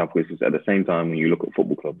invest in yourself, because at the same time, when you look at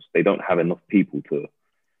football clubs, they don't have enough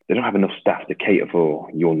staff to cater for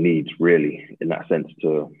your needs, really, in that sense,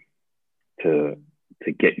 to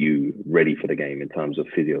get you ready for the game in terms of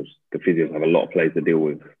physios. The physios have a lot of players to deal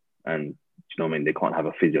with, and you know what I mean? They can't have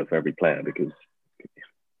a physio for every player, because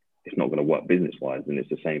it's not going to work business-wise, and it's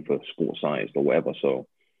the same for sports science or whatever. So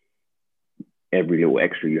every little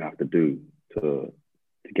extra you have to do to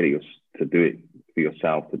do it for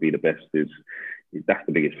yourself, to be the best, that's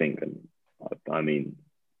the biggest thing. And I mean,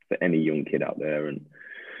 for any young kid out there and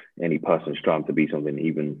any person striving to be something,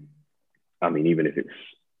 even if it's,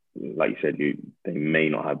 like you said, they may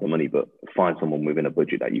not have the money, but find someone within a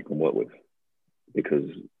budget that you can work with, because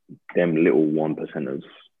them little 1%ers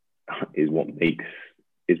is what makes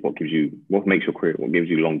your career, what gives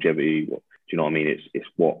you longevity. Do you know what I mean? It's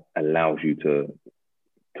what allows you to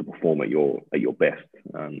perform at your best,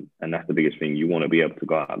 and that's the biggest thing. You want to be able to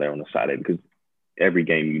go out there on a Saturday, because every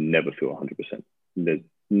game you never feel 100%. There's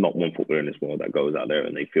not one footballer in this world that goes out there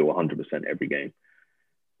and they feel 100% every game.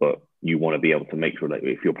 But you want to be able to make sure that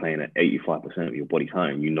if you're playing at 85% of your body's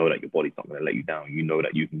home, you know that your body's not going to let you down. You know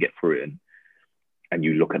that you can get through it, and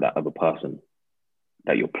you look at that other person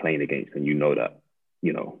that you're playing against, and you know that,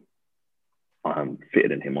 I'm fitter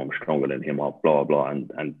than him, I'm stronger than him, blah, blah, blah.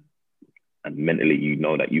 And mentally, you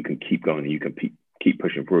know that you can keep going and you can keep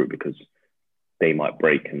pushing through it, because they might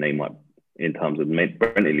break, and they might, in terms of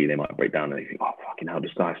mentally, they might break down, and they think, oh, fucking hell,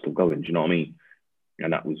 this guy's still going. Do you know what I mean?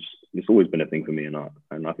 And it's always been a thing for me. And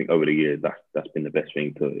I think over the years, that's been the best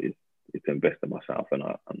thing is to invest in myself. And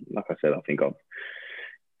like I said, I think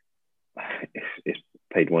it's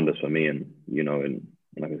paid wonders for me. And, and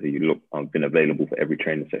like I said, I've been available for every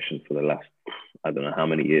training session for the last, I don't know how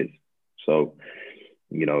many years. So,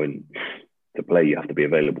 and to play, you have to be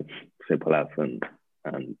available. Simple as, and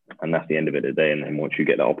that's the end of it today. And then once you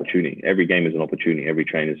get that opportunity, every game is an opportunity. Every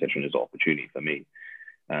training session is an opportunity for me.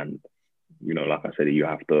 And, like I said,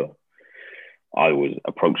 I always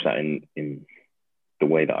approach that in the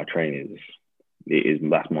way that I train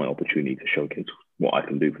that's my opportunity to showcase what I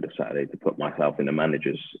can do for the Saturday, to put myself in a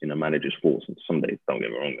manager's thoughts. And some days, don't get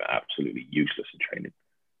me wrong, are absolutely useless in training.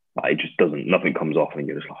 Like, it just nothing comes off, and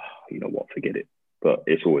you're just like, you know what, forget it. But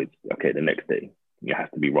it's always, okay, the next day, you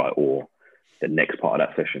have to be right, or the next part of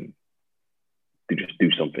that session, to just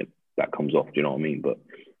do something that comes off, do you know what I mean? But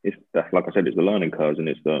that's like I said, it's the learning curves, and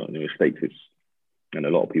it's the mistakes. And a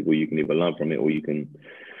lot of people, you can either learn from it, or you can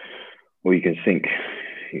think,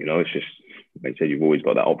 it's just, like I said, you've always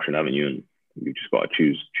got that option, haven't you? And you've just got to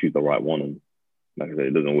choose the right one. And like I said,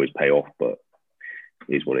 it doesn't always pay off, but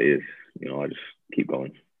it is what it is. I just keep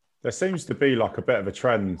going. There seems to be like a bit of a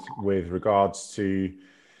trend with regards to,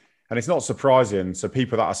 and it's not surprising, so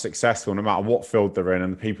people that are successful, no matter what field they're in,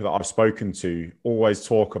 and the people that I've spoken to always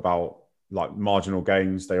talk about like marginal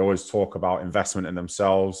gains. They always talk about investment in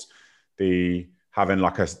themselves, the having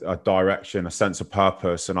like a direction, a sense of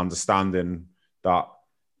purpose, and understanding that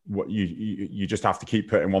what you just have to keep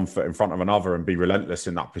putting one foot in front of another and be relentless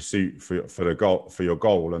in that pursuit for your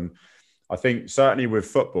goal. And I think certainly with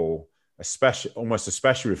football, especially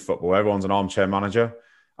with football, everyone's an armchair manager,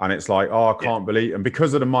 and it's like, I can't believe, and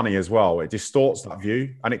because of the money as well, it distorts that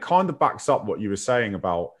view, and it kind of backs up what you were saying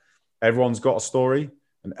about everyone's got a story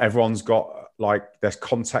and everyone's got, like, there's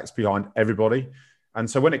context behind everybody. And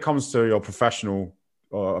so when it comes to your professional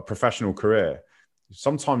career,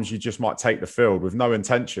 sometimes you just might take the field with no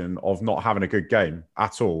intention of not having a good game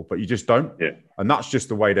at all, but you just don't. Yeah. And that's just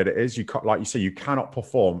the way that it is. Like you say, you cannot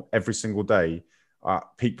perform every single day at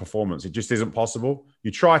peak performance. It just isn't possible.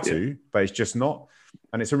 You try to, but it's just not.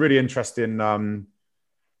 And it's a really interesting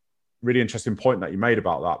point that you made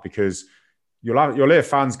about that, because you'll hear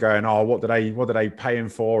fans going, "Oh, what do they pay him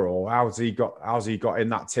for?" Or how's he got in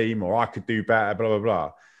that team? Or I could do better, blah, blah,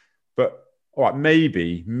 blah. But all right,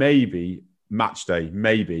 maybe match day,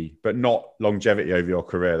 maybe, but not longevity over your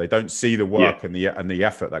career. They don't see the work and the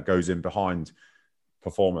effort that goes in behind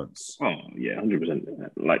performance. Oh yeah,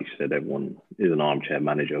 100%. Like you said, everyone is an armchair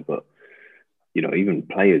manager, but even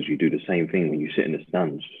players, you do the same thing when you sit in the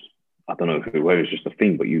stands. I don't know whether it's just a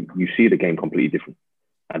thing, but you see the game completely different.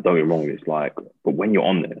 And don't get me wrong, it's like, but when you're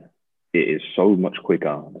on there, it is so much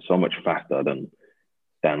quicker, so much faster than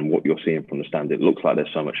what you're seeing from the stand. It looks like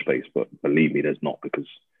there's so much space, but believe me, there's not, because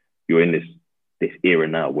you're in this era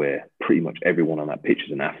now where pretty much everyone on that pitch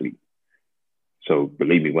is an athlete. So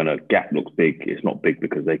believe me, when a gap looks big, it's not big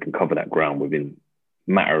because they can cover that ground within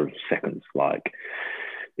a matter of seconds. Like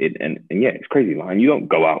it, and it's crazy. Like, and you don't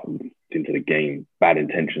go out into the game bad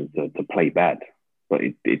intentions to play bad, but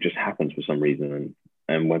it just happens for some reason.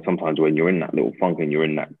 And sometimes when you're in that little funk and you're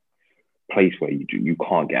in that place where you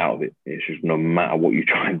can't get out of it, it's just no matter what you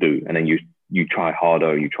try and do, and then you try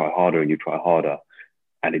harder, and you try harder,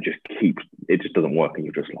 and it just doesn't work, and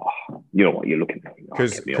you're just like, you know what, you're looking for.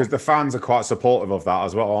 Because the fans are quite supportive of that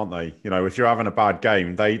as well, aren't they? If you're having a bad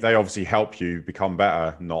game, they obviously help you become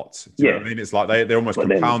better. Not, do you know what I mean? It's like they almost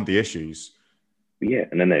compound the issues. Yeah,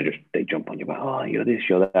 and then they jump on you about, oh, you're this,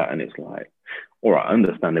 you're that, and it's like, all right, I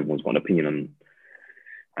understand everyone's got an opinion,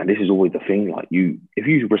 and this is always the thing. Like, if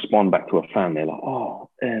you respond back to a fan, they're like, oh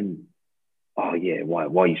yeah, why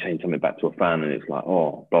are you saying something back to a fan? And it's like,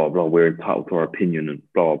 oh, blah, blah, we're entitled to our opinion, and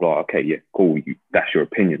blah, blah. Okay, yeah, cool, that's your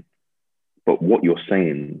opinion. But what you're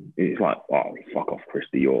saying is like, oh, fuck off,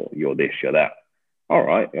 Christie, you're this, you're that. All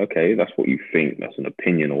right, okay, that's what you think, that's an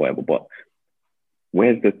opinion or whatever. But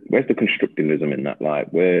where's the constructivism in that? Like,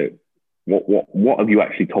 what have you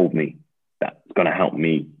actually told me that's gonna help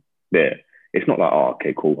me there? It's not like, oh,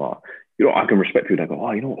 okay, cool. I can respect people that go,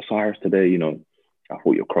 oh, you know what, Cyrus, today, I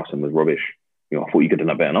thought your crossing was rubbish. I thought you could have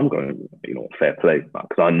done better. And I'm going, fair play.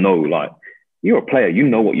 Because I know, like, you're a player. You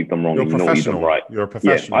know what you've done wrong. You're you know what you've done right. You're a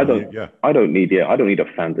professional. Yeah, I don't need a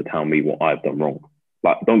fan to tell me what I've done wrong.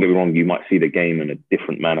 Like, don't get me wrong. You might see the game in a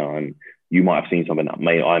different manner, and you might have seen something that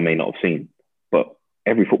I may not have seen. But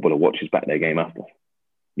every footballer watches back their game after.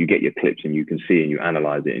 You get your clips and you can see and you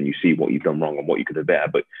analyze it and you see what you've done wrong and what you could have better.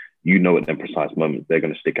 But at them precise moments, they're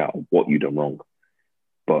going to stick out what you've done wrong.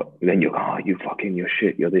 But then you're, you're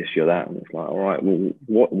shit, you're this, you're that. And it's like, all right, well,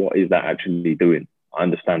 what is that actually doing? I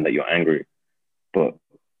understand that you're angry, but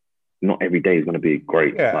not every day is going to be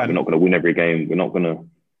great. Yeah, we're not going to win every game. We're not going to,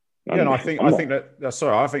 Yeah, and I think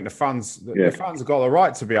the fans have got the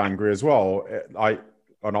right to be angry as well.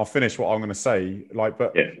 And I'll finish what I'm going to say.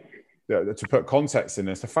 To put context in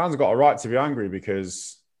this, the fans have got a right to be angry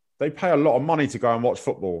because they pay a lot of money to go and watch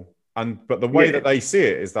football. But the way that they see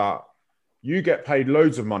it is that you get paid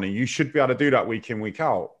loads of money. You should be able to do that week in, week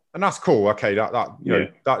out, and that's cool. Okay,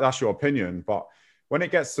 that's your opinion. But when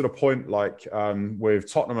it gets to the point like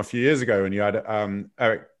with Tottenham a few years ago, and you had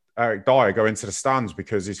Eric Dyer go into the stands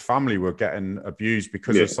because his family were getting abused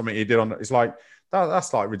because of something he did on. It's like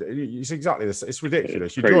that's like it's exactly this. It's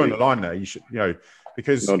ridiculous. You're drawing the line there. You should,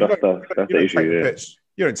 because that's the issue.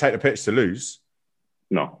 You don't take the pitch to lose.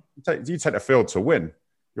 No, you take the field to win.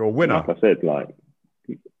 You're a winner. Like I said,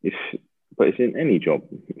 but it's in any job.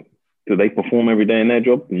 Do they perform every day in their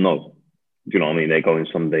job? No. Do you know what I mean? They go in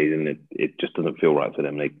some days and it just doesn't feel right for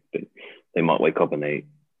them. They might wake up and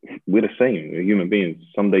we're the same. We're human beings.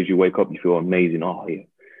 Some days you wake up, you feel amazing. Oh, yeah,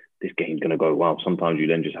 this game's going to go well. Sometimes you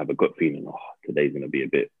then just have a gut feeling, oh, today's going to be a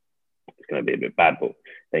bit bad. But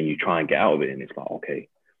then you try and get out of it and it's like, okay,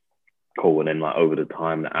 cool. And then like over the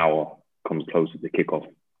time, the hour comes closer to kickoff,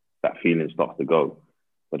 that feeling starts to go.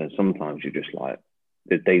 But then sometimes you're just like,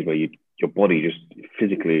 there's days where your body just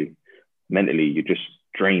physically, mentally, you're just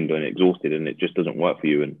drained and exhausted and it just doesn't work for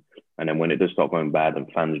you. And then when it does start going bad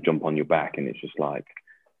and fans jump on your back and it's just like,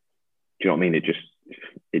 do you know what I mean?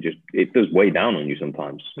 It does weigh down on you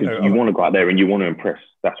sometimes. You want to go out there and you want to impress.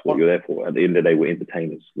 That's what you're there for. At the end of the day, we're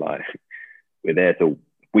entertainers. Like we're there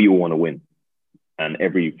we all want to win. And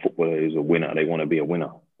every footballer is a winner. They want to be a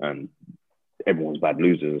winner. And everyone's bad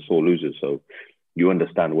losers and sore losers. So you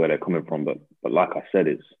understand where they're coming from. But like I said,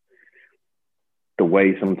 it's the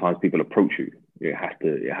way sometimes people approach you. It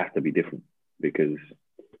has to be different because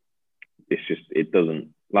it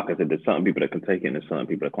doesn't, like I said, there's certain people that can take it and there's certain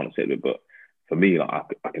people that can't accept it. But for me,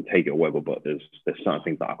 like, I can take it or whatever, but there's certain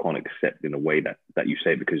things that I can't accept in the way that you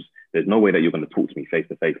say, because there's no way that you're going to talk to me face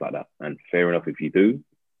to face like that. And fair enough if you do.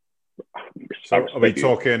 So are we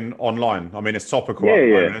talking online? I mean, it's topical at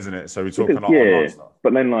the moment, isn't it? So we're talking online stuff.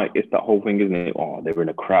 But then like it's that whole thing, isn't it? Oh, they're in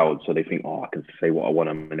a crowd, so they think, oh, I can say what I want.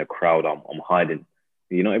 I'm in a crowd. I'm hiding.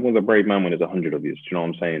 Everyone's a brave man when there's 100 of you. Do you know what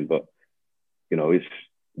I'm saying? But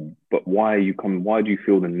but why do you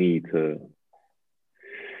feel the need to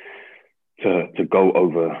go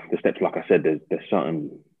over the steps? Like I said, there's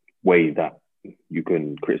certain ways that you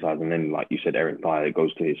can criticize, and then like you said, Eric Dyer, it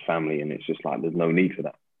goes to his family, and it's just like there's no need for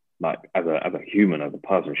that. Like as a human, as a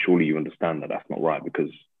person, surely you understand that that's not right, because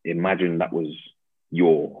imagine that was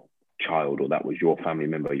your child or that was your family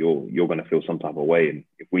member. You're going to feel some type of way, and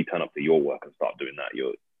if we turn up to your work and start doing that, do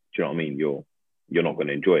you know what I mean? You're not going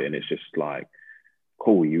to enjoy it, and it's just like,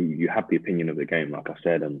 cool, you have the opinion of the game, like I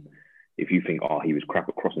said, and if you think, oh, he was crap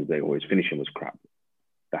at crossing today or his finishing was crap,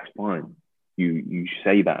 that's fine. You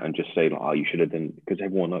say that and just say like, oh, you should have done, because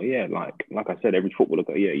everyone knows, yeah, like I said, every footballer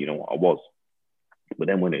go, yeah, you know what, I was. But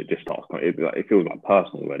then when it just starts, it feels like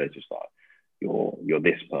personal, where they're just like, you're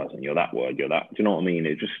this person, you're that word, you're that. Do you know what I mean?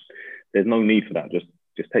 It just, there's no need for that. Just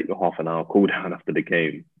take your half an hour, cool down after the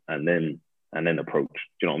game, and then approach. Do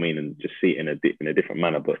you know what I mean? And just see it in a different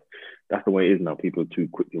manner. But that's the way it is now. People are too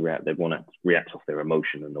quick to react. Everyone reacts off their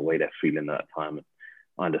emotion and the way they're feeling at that time. And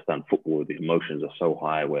I understand football, the emotions are so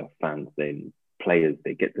high where fans, players,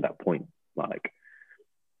 they get to that point, like,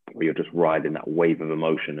 where you're just riding that wave of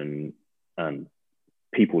emotion, and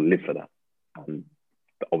people live for that. And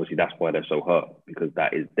obviously that's why they're so hurt, because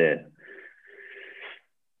that is their,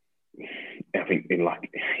 I think in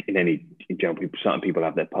general, certain people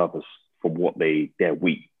have their purpose for what their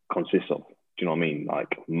week consists of. Do you know what I mean?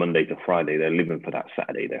 Like Monday to Friday, they're living for that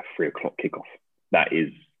Saturday, their 3 o'clock kickoff. That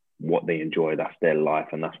is what they enjoy. That's their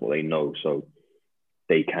life, and that's what they know. So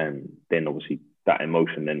they can then obviously, that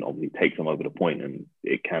emotion then obviously takes them over the point, and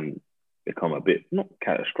it can become a bit, not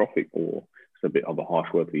catastrophic, or it's a bit of a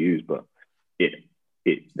harsh word to use, but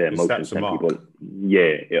their emotions tend people,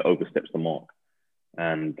 it oversteps the mark.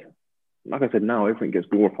 And like I said, now everything gets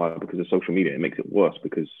glorified because of social media. It makes it worse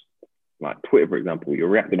because, like Twitter, for example, you're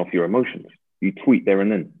reacting off your emotions. You tweet there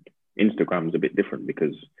and then. Instagram is a bit different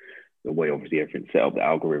because the way obviously everything's set up, the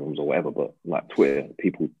algorithms or whatever. But like Twitter,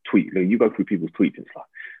 people tweet. You go through people's tweets, it's like,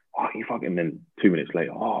 oh, you fucking. Then 2 minutes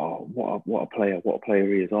later, oh, what a player he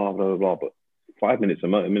is. Oh, blah blah blah. But 5 minutes, a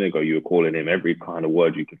minute ago, you were calling him every kind of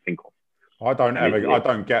word you could think of. I don't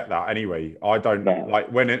get that anyway. I don't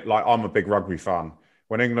I'm a big rugby fan.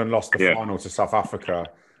 When England lost the final to South Africa,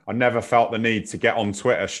 I never felt the need to get on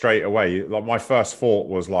Twitter straight away. Like my first thought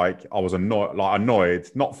was like, I was annoyed,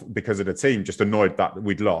 not because of the team, just annoyed that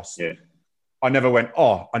we'd lost. Yeah. I never went,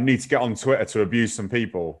 oh, I need to get on Twitter to abuse some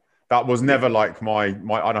people. That was never like my, and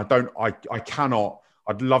I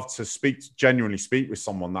I'd love to genuinely speak with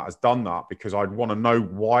someone that has done that, because I'd want to know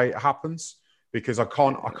why it happens, because I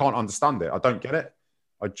can't understand it. I don't get it.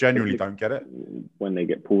 I genuinely don't get it. When they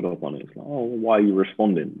get pulled up on it, it's like, oh, why are you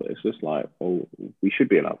responding? But it's just like, oh, we should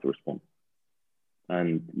be allowed to respond.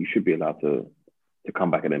 And you should be allowed to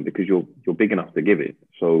come back at them, because you're big enough to give it.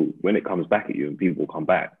 So when it comes back at you and people come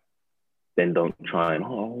back, then don't try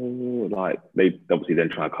and, like, they obviously then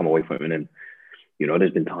try and come away from it. And then, you know,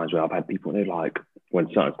 there's been times where I've had people, they're like, when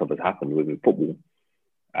certain stuff has happened within football,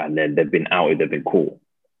 and then they've been outed, they've been caught,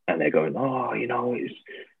 and they're going, oh, you know,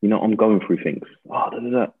 I'm going through things. Oh, da, da,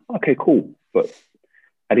 da. Okay, cool. But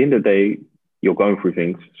at the end of the day, you're going through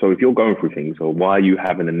things. So if you're going through things, or why are you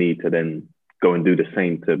having a need to then go and do the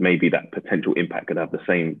same, to maybe that potential impact could have the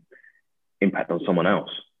same impact on someone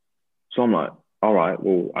else? So I'm like, all right,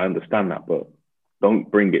 well, I understand that, but don't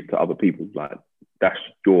bring it to other people. Like, that's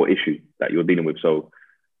your issue that you're dealing with. So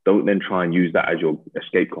don't then try and use that as your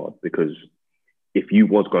escape card, because if you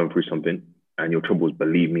was going through something and your troubles,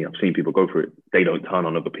 believe me, I've seen people go through it. They don't turn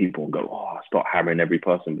on other people and go, oh, I start hammering every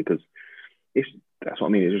person, because that's what I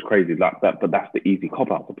mean. It's just crazy like that. But that's the easy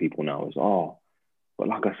cop out for people now is, but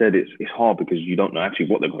like I said, it's hard, because you don't know actually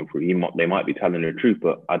what they're going through. They might be telling the truth,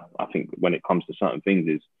 but I think when it comes to certain things,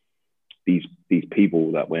 is these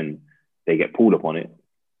people that when they get pulled up on it,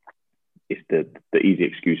 it's the easy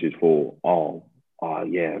excuses for,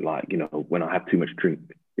 yeah, like, you know, when I have too much drink,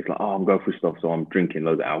 it's like, I'm going through stuff, so I'm drinking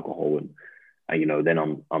loads of alcohol, and you know, then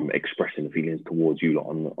I'm expressing the feelings towards you, like,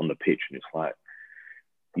 on the pitch, and it's like,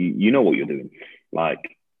 you know what you're doing,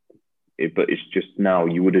 like. But it's just now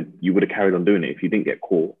you would have carried on doing it if you didn't get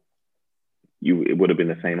caught. It would have been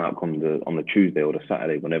the same outcome on the Tuesday or the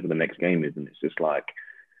Saturday, whenever the next game is, and it's just like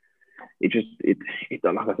it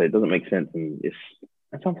like I said, it doesn't make sense, and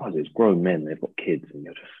sometimes it's grown men, they've got kids, and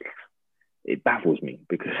it baffles me,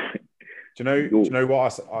 because do you know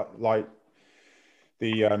what I like?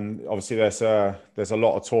 The obviously there's a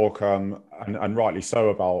lot of talk and rightly so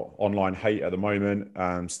about online hate at the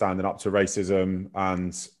moment, standing up to racism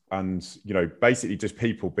and you know, basically just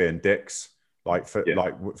people being dicks, like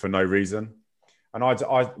for no reason. And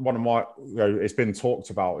one of my, you know, it's been talked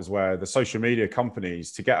about is where the social media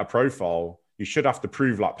companies, to get a profile, you should have to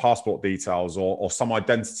prove like passport details or some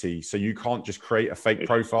identity. So you can't just create a fake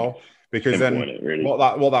profile, because then really,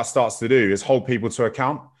 what that starts to do is hold people to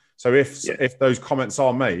account. So if those comments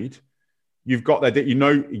are made, you've got you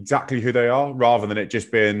know exactly who they are, rather than it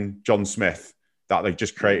just being John Smith that they've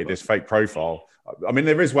just created this fake profile. I mean,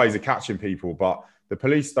 there is ways of catching people, but the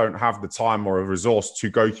police don't have the time or a resource to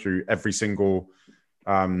go through every single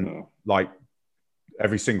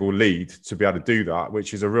every single lead to be able to do that,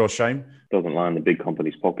 which is a real shame. Doesn't line the big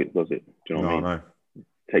companies' pockets, does it? Do you know what I mean? No.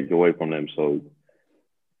 Takes away from them. So,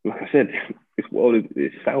 like I said, this world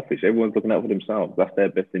is selfish. Everyone's looking out for themselves. That's their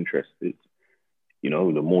best interest. It's, you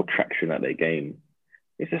know, the more traction that they gain.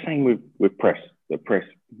 It's the same with press. The press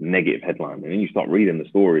negative headline, and then you start reading the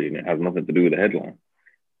story, and it has nothing to do with the headline.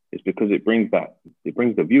 It's because it brings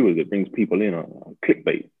the viewers, it brings people in on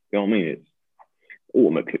clickbait. You know what I mean? It's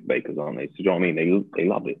ultimate clickbaiters, aren't they? So, you know what I mean? They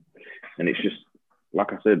love it, and it's just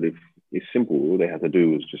like I said, it's simple. All they had to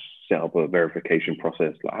do was just set up a verification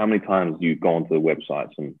process. Like, how many times do you go onto the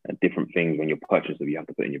websites and different things when you're purchasing, you have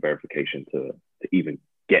to put in your verification to even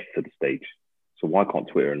get to the stage. So why can't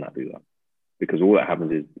Twitter and that do that? Because all that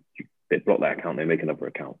happens is they block that account, they make another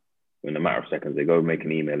account. In a matter of seconds, they go make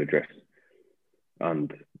an email address,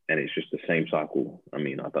 and it's just the same cycle. I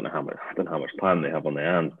mean, I don't know how much time they have on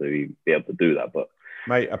their hands to be able to do that. But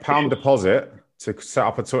mate, £1 deposit to set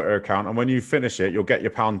up a Twitter account, and when you finish it, you'll get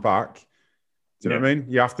your £1 back. Do you know what I mean?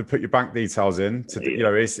 You have to put your bank details in. You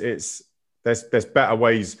know, there's better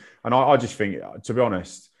ways, and I just think, to be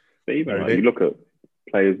honest, but even you look at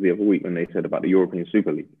players the other week when they said about the European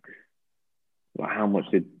Super League. Like, how much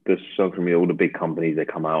did the social media, all the big companies, they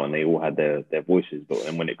come out and they all had their voices, but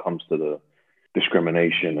then when it comes to the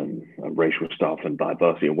discrimination and racial stuff and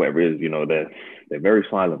diversity and whatever it is, you know, they're very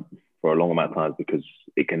silent for a long amount of time, because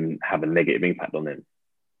it can have a negative impact on them.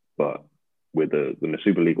 But when the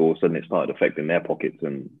Super League, all of a sudden it started affecting their pockets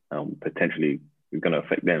and potentially it's going to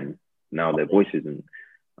affect them, now their voices,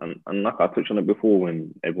 and like I touched on it before,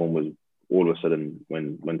 when everyone was all of a sudden,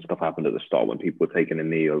 when stuff happened at the start, when people were taking a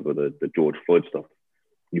knee over the George Floyd stuff,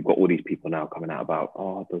 you've got all these people now coming out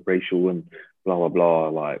about, the racial and blah, blah, blah.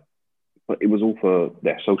 Like, but it was all for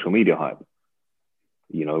their social media hype.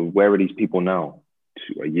 You know, where are these people now?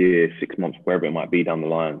 A year, 6 months, wherever it might be down the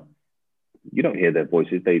line. You don't hear their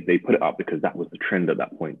voices. They put it up because that was the trend at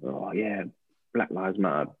that point. Oh, yeah, Black Lives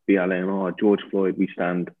Matter, BLM, George Floyd, we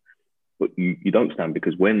stand. But you don't stand,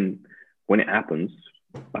 because when it happens,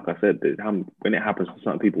 like I said, when it happens to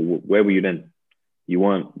certain people, where were you then?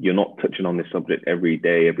 You're not touching on this subject every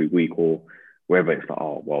day, every week, or wherever. It's like,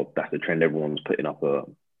 oh, well, that's the trend. Everyone's putting up a,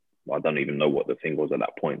 well, I don't even know what the thing was at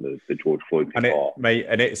that point, the George Floyd And thing.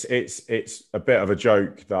 it's a bit of a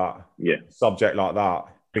joke that a subject like that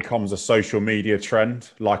becomes a social media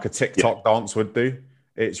trend, like a TikTok dance would do.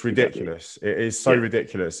 It's ridiculous. Exactly. It is so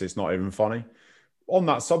ridiculous. It's not even funny. On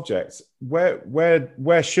that subject,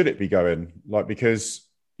 where should it be going? Like, because,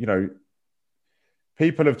 you know,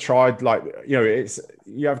 people have tried, like, you know,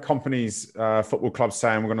 you have companies, football clubs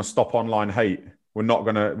saying we're going to stop online hate. We're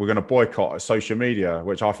going to boycott social media,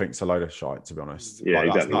 which I think is a load of shite, to be honest. Yeah, like,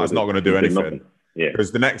 exactly. That's not going to do anything. Nothing. Yeah,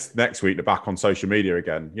 because the next week they're back on social media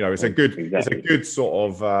again. You know, it's a good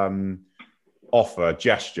sort of offer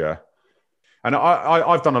gesture. And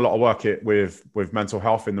I've done a lot of work with mental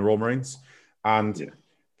health in the Royal Marines, and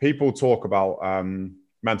people talk about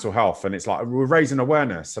mental health, and it's like, we're raising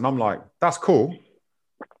awareness, and I'm like, that's cool.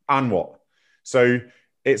 And what? So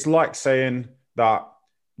it's like saying that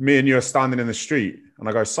me and you are standing in the street, and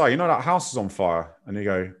I go, "Si, you know that house is on fire?" And you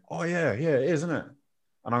go, "Oh yeah, it is, isn't it?"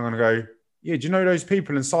 And I'm going to go, "Yeah, do you know those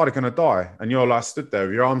people inside are going to die?" And you're like stood there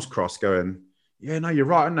with your arms crossed going, "Yeah, no, you're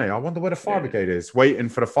right, aren't they? I wonder where the fire brigade is," waiting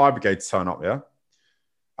for the fire brigade to turn up, yeah?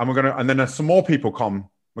 And then some more people come.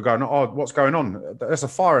 We're going, "Oh, what's going on? There's a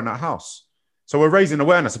fire in that house." So we're raising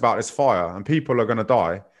awareness about this fire, and people are going to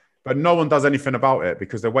die, but no one does anything about it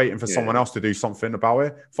because they're waiting for someone else to do something about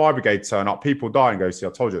it. Fire brigade turn up, people die and go, "See, I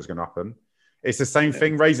told you it's going to happen." It's the same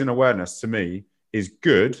thing. Raising awareness to me is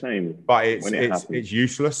good, but it's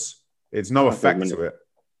useless. It's no effect to it.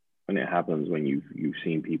 When it happens, when you've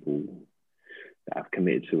seen people that have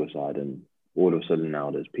committed suicide, and all of a sudden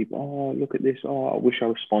now there's people, "Oh, look at this. Oh, I wish I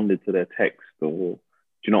responded to their text," or, do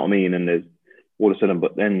you know what I mean? And there's all of a sudden,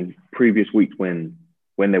 but then previous weeks when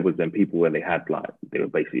there was then people where they were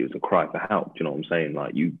basically, it was a cry for help. Do you know what I'm saying?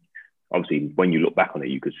 Like, you obviously, when you look back on it,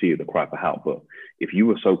 you could see the cry for help. But if you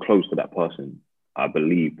were so close to that person, I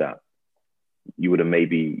believe that you would have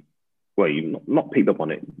maybe, well, you not picked up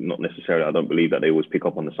on it. Not necessarily. I don't believe that they always pick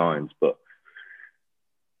up on the signs, but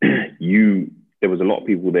there was a lot of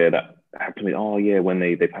people there that had to be, "Oh yeah, when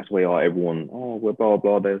they passed away, oh, everyone, oh, well, blah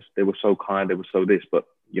blah, they were so kind, they were so this." But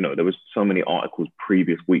you know, there was so many articles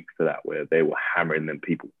previous weeks to that where they were hammering them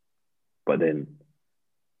people. But then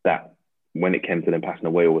that, when it came to them passing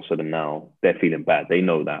away, all of a sudden now they're feeling bad. They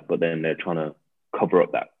know that, but then they're trying to cover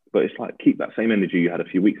up that. But it's like, keep that same energy you had a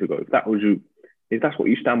few weeks ago. If that's what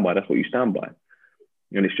you stand by, that's what you stand by.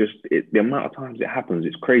 And it's just, the amount of times it happens,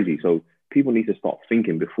 it's crazy. So people need to start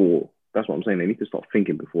thinking before. That's what I'm saying. They need to start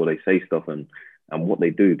thinking before they say stuff and what they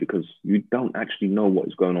do, because you don't actually know what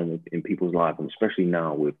is going on in people's lives, and especially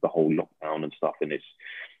now with the whole lockdown and stuff. And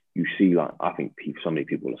you see, like, I think so many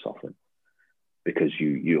people are suffering because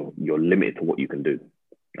you're limited to what you can do,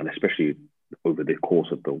 and especially over the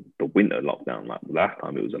course of the winter lockdown. Like last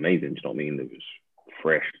time, it was amazing. Do you know what I mean? It was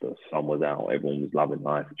fresh. The sun was out. Everyone was loving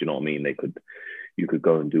life. Do you know what I mean? You could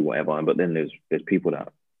go and do whatever. But then there's people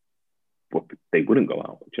that they wouldn't go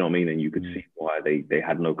out. Do you know what I mean? And you could see why they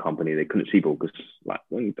had no company. They couldn't see people because, like,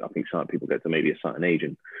 I think certain people get to maybe a certain age,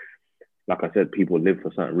 and like I said, people live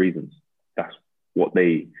for certain reasons. That's what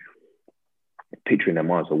they picture in their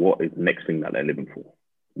minds. So what is the next thing that they're living for?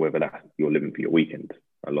 Whether that's you're living for your weekend.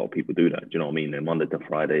 A lot of people do that. Do you know what I mean? They're Monday to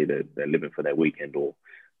Friday, they're living for their weekend, or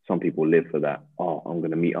some people live for that. Oh, I'm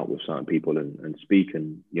going to meet up with certain people and speak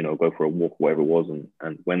and, you know, go for a walk, whatever it was.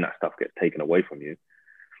 And when that stuff gets taken away from you,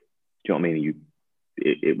 do you know what I mean?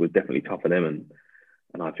 It was definitely tough for them.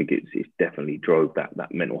 And I think it's definitely drove that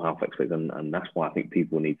mental health aspect. And that's why I think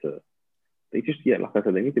people need to, like I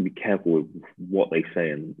said, they need to be careful with what they say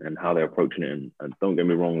and how they're approaching it. And don't get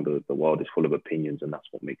me wrong, the world is full of opinions, and that's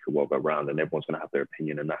what makes the world go round, and everyone's going to have their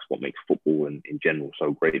opinion. And that's what makes football in general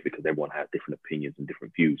so great, because everyone has different opinions and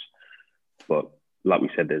different views. But like we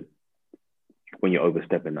said, when you're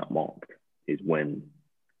overstepping that mark is when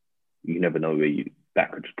you never know where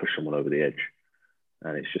that could just push someone over the edge.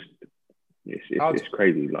 And it's just, it's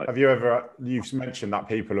crazy. Like, you've mentioned that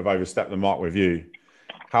people have overstepped the mark with you.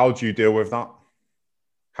 How do you deal with that?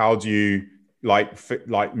 How do you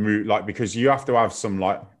move, because you have to have some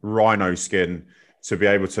like rhino skin to be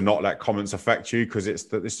able to not let comments affect you, because it's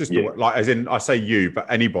just like, as in, I say you, but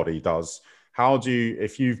anybody does. How do you,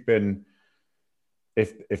 if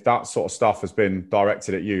that sort of stuff has been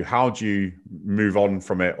directed at you, how do you move on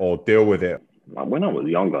from it or deal with it? Like when I was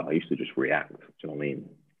younger, I used to just react. Do you know what I mean?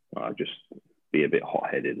 I'd just be a bit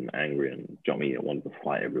hot-headed and angry, and, do you know what I mean? I wanted to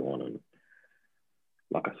fight everyone. And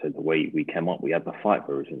like I said, the way we came up, we had to fight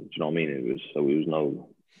for everything. Do you know what I mean?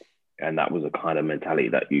 And that was a kind of mentality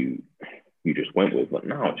that you just went with. But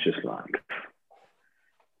now it's just like,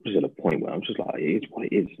 I'm just at a point where I'm just like, it's what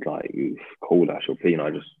it is. Like, cool, that's your opinion.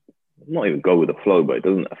 I'm not even go with the flow, but it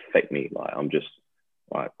doesn't affect me. Like, I'm just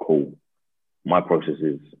like, cool. My process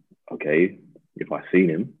is, okay, if I seen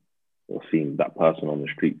him or seen that person on the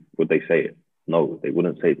street, would they say it? No, they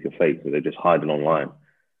wouldn't say it to your face. So they're just hiding online.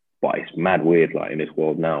 But it's mad weird, like in this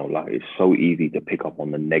world now, like it's so easy to pick up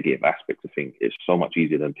on the negative aspects of things. It's so much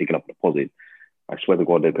easier than picking up the positive. I swear to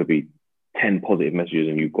God, there could be 10 positive messages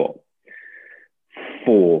and you've got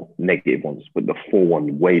 4 negative ones, but the 4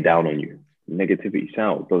 ones way down on you. Negativity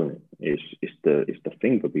sells, doesn't it? It's the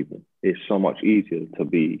thing for people. It's so much easier to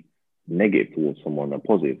be negative towards someone than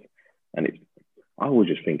positive. And I always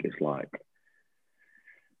just think it's like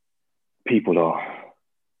people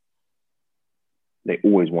they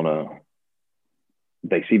always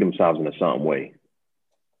they see themselves in a certain way,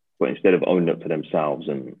 but instead of owning up to themselves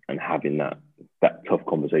and having that tough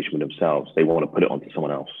conversation with themselves, they want to put it onto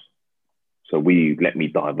someone else. So let me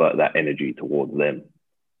divert that energy towards them,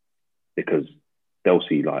 because they'll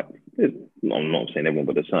see, like, I'm not saying everyone,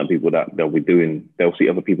 but there's certain people that they'll see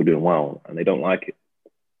other people doing well and they don't like it.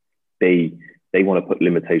 They want to put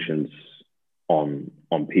limitations on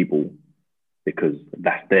people because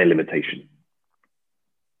that's their limitation.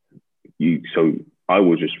 So I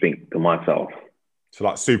would just think to myself. So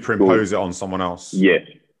like superimpose it on someone else. Yeah.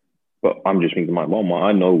 But I'm just thinking, I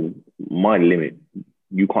know my limit.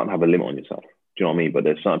 You can't have a limit on yourself. Do you know what I mean? But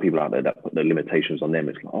there's certain people out there that put their limitations on them.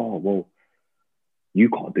 It's like, oh, well, you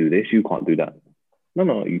can't do this. You can't do that.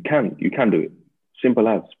 No, you can. You can do it. Simple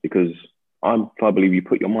as, because I believe you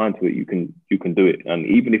put your mind to it, you can do it. And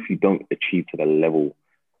even if you don't achieve to the level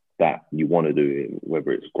that you want to do it,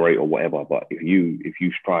 whether it's great or whatever, but if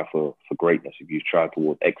you strive for greatness, if you strive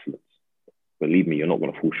towards excellence, believe me, you're not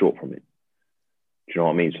going to fall short from it. Do you know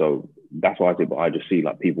what I mean? So that's why I say, but I just see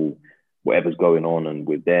like people, whatever's going on and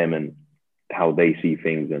with them and how they see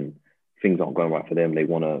things, and things aren't going right for them. They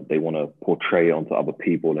want to portray it onto other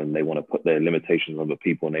people, and they want to put their limitations on other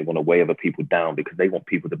people, and they want to weigh other people down because they want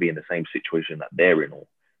people to be in the same situation that they're in, or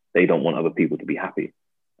they don't want other people to be happy.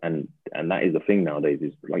 And that is the thing nowadays,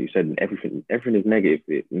 is like you said, everything is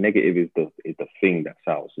negative. Negative is the thing that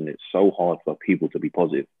sells, and it's so hard for people to be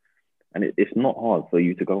positive. And it's not hard for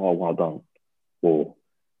you to go, oh, well done, or do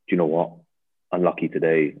you know what, unlucky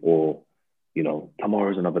today, or you know,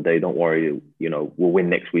 tomorrow's another day, don't worry, you know, we'll win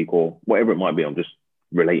next week, or whatever it might be. I'm just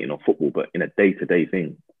relating on football, but in a day-to-day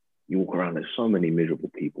thing, you walk around, there's so many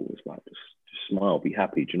miserable people. It's like, just smile, be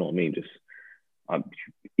happy. Do you know what I mean?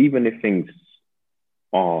 Even if things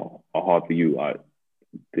are hard for you,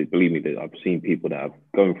 believe me, that I've seen people that are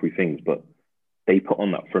going through things, but they put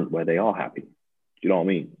on that front where they are happy. Do you know what I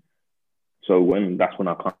mean? So that's when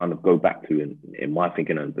I kind of go back to in my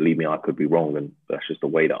thinking, and believe me, I could be wrong, and that's just the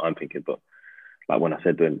way that I'm thinking. But like when I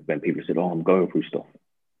said, when people said, oh, I'm going through stuff,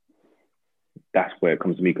 that's where it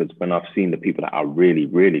comes to me, because when I've seen the people that are really,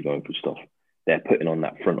 really going through stuff, they're putting on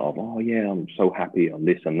that front of, oh yeah, I'm so happy on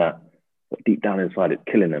this and that. But deep down inside, it's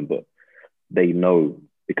killing them. But they know,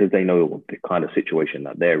 because they know the kind of situation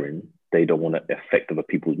that they're in, they don't want to affect other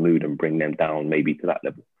people's mood and bring them down maybe to that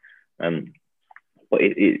level. But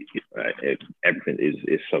everything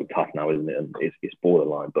is so tough now, isn't it? And it's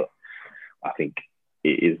borderline. But I think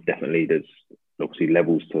it is definitely, there's obviously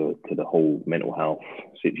levels to the whole mental health,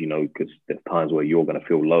 you know, because there's times where you're going to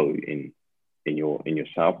feel low in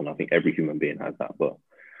yourself, and I think every human being has that. But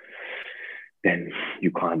then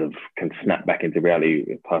you kind of can snap back into reality.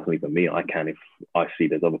 Personally, for me, I can, if I see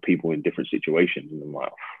there's other people in different situations, and I'm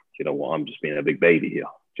like, you know what, I'm just being a big baby here. Do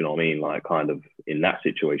you know what I mean? Like, kind of in that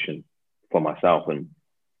situation for myself.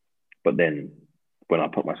 But then when I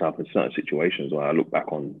put myself in certain situations, where I look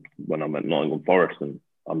back on when I'm at Nottingham Forest and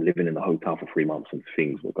I'm living in a hotel for 3 months and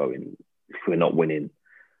things were going, if we're not winning,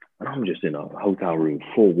 and I'm just in a hotel room,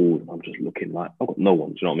 4 walls, and I'm just looking like, I've got no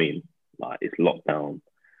one. Do you know what I mean? Like, it's locked down,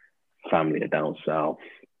 family are down south,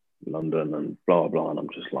 London, and blah, blah. And I'm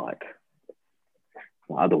just like,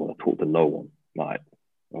 I don't want to talk to no one. Like,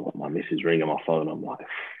 I've got my missus ringing my phone. I'm like,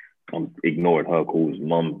 I'm ignoring her calls,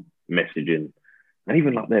 mum messaging. And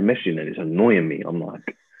even like they're messaging and it's annoying me. I'm like,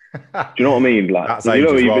 do you know what I mean? Like, that's age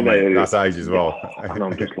as well, mate. That's age as well. And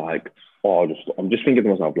I'm just like, I'm just thinking to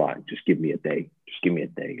myself, like, just give me a day. Just give me a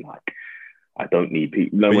day. Like, I don't need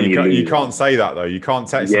people. No, you can't say that though. You can't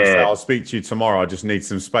text and say, I'll speak to you tomorrow. I just need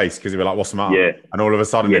some space, because you'll be like, what's the matter? Yeah. And all of a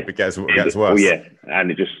sudden it gets worse. Oh, yeah.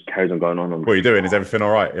 And it just carries on going on. What are you doing? Is everything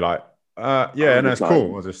all right? You're like, yeah, no, it's like,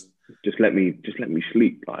 cool. I'll just let me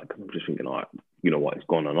sleep. Like, I'm just thinking, like, you know what, it's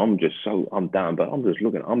gone. And I'm down, but I'm just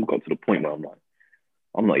looking. I'm got to the point where I'm like,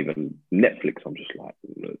 I'm not even Netflix. I'm just like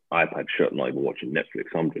iPad shut, not even watching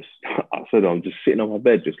Netflix. I'm just sitting on my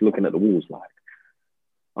bed, just looking at the walls. Like,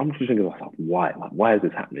 I'm just thinking to myself, why? Like, why is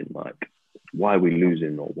this happening? Like, why are we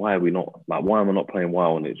losing, or why are we not? Like, why am I not playing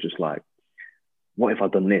well? And it's just like, what if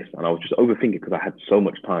I'd done this? And I was just overthinking because I had so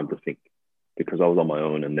much time to think, because I was on my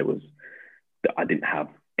own and I didn't have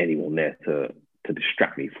anyone there to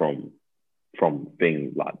distract me from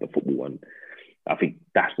things like the football. And I think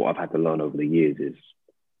that's what I've had to learn over the years is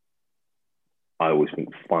I always think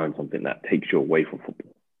find something that takes you away from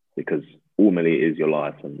football, because ultimately it is your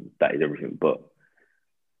life and that is everything. But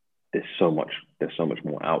there's so much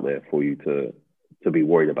more out there for you to be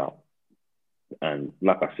worried about. And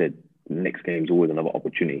like I said, the next game is always another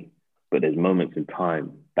opportunity, but there's moments in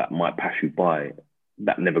time that might pass you by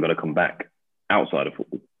that never going to come back outside of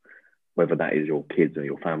football, whether that is your kids or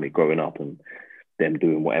your family growing up and them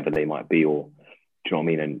doing whatever they might be, or do you know what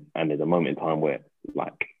I mean? And there's a moment in time where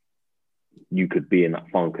like you could be in that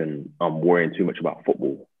funk and I'm worrying too much about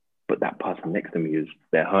football, but that person next to me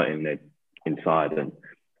they're hurting, they're inside,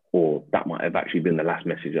 or that might have actually been the last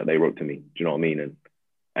message that they wrote to me. Do you know what I mean?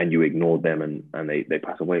 And you ignored them and they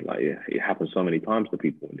pass away. Like it happens so many times to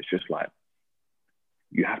people, and it's just like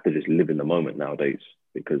you have to just live in the moment nowadays,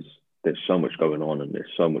 because there's so much going on and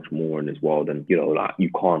there's so much more in this world. And like you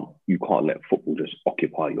can't let football just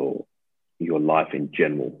occupy your life in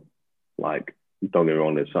general. Like, don't get me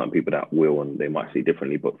wrong, there's certain people that will and they might see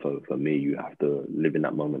differently, but for me, you have to live in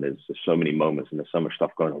that moment. There's so many moments and there's so much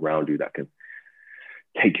stuff going around you that can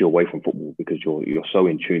take you away from football, because you're so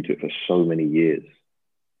in tune to it for so many years.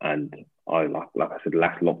 And I like I said,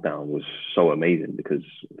 last lockdown was so amazing, because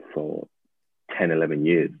for 10, 11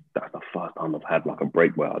 years, that's the first time I've had like a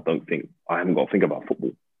break where I haven't got to think about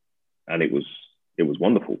football. And it was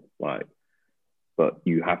wonderful. Like, but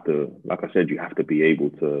you have to, like I said, you have to be able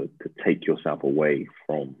to take yourself away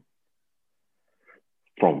from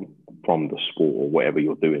the sport or whatever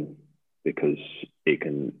you're doing, because it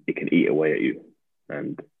can eat away at you.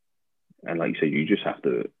 And like you said,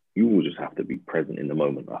 you will just have to be present in the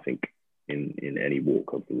moment, I think, in any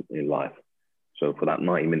walk in life. So for that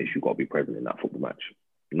 90 minutes, you've got to be present in that football match.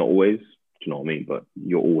 Not always, do you know what I mean? But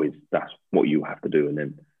that's what you have to do. And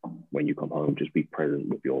then when you come home, just be present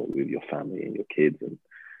with your family and your kids,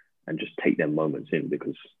 and just take them moments in,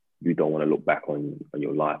 because you don't want to look back on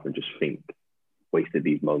your life and just think, wasted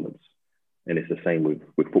these moments. And it's the same with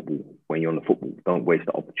football. When you're on the football, don't waste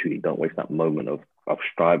the opportunity. Don't waste that moment of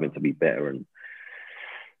striving to be better and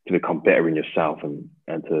to become better in yourself, and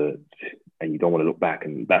you don't want to look back.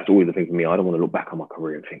 And that's always the thing for me. I don't want to look back on my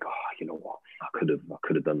career and think, oh, you know what, I could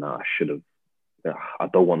have done that. I should have. I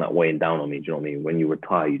don't want that weighing down on me. Do you know what I mean? When you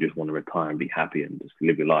retire, you just want to retire and be happy and just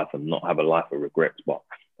live your life and not have a life of regrets. But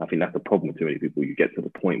I think that's the problem with too many people. You get to the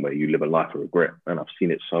point where you live a life of regret. And I've seen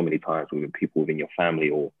it so many times with people within your family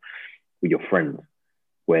or with your friends,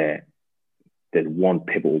 where there's one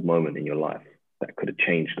pivotal moment in your life that could have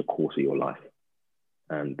changed the course of your life,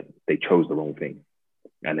 and they chose the wrong thing.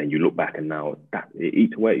 And then you look back and now that it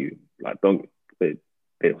eats away at you. Like, they'll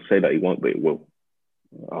say that it won't, but it will.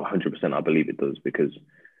 100% I believe it does, because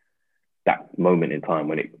that moment in time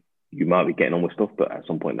when you might be getting on with stuff, but at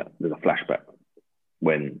some point there's a flashback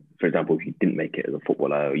when, for example, if you didn't make it as a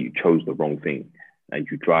footballer, or you chose the wrong thing, and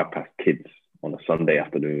you drive past kids on a Sunday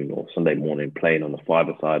afternoon or Sunday morning playing on the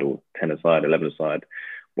 5-a-side or 10-a-side, 11-a-side,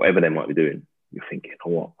 whatever they might be doing, you're thinking, oh,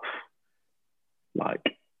 what?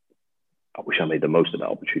 Like, I wish I made the most of that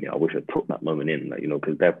opportunity. I wish I took that moment in, like,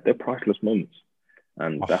 because they're priceless moments.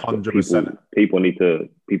 And that's 100%. What people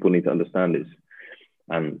need to understand is,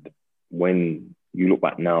 and when you look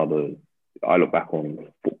back now, I look back on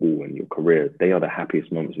football and your career, they are the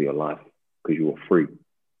happiest moments of your life, because you were free.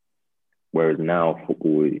 Whereas now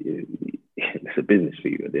football, it's a business for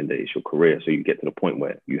you. At the end of the day, it's your career. So you get to the point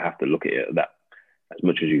where you have to look at it that as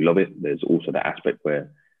much as you love it, there's also that aspect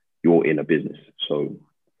where you're in a business. So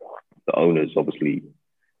the owners obviously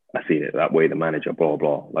are seeing it that way, the manager, blah,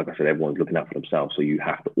 blah. Like I said, everyone's looking out for themselves. So you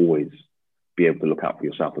have to always be able to look out for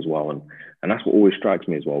yourself as well. And that's what always strikes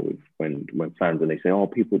me as well with when fans, and they say, oh,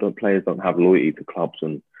 players don't have loyalty to clubs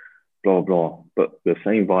and blah, blah. But the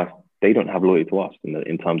same vice, they don't have loyalty to us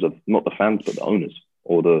in terms of not the fans, but the owners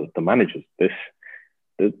or the managers.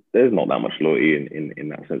 There's not that much loyalty in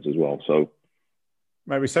that sense as well. So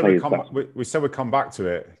maybe we said we'd come back to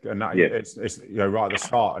it, and that, yeah, it's right at the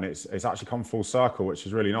start, and it's actually come full circle, which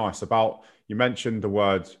is really nice. About, you mentioned the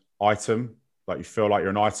word item, like you feel like you're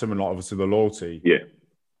an item, and like obviously the loyalty. Yeah,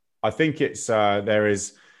 I think it's there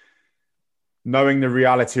is knowing the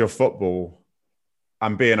reality of football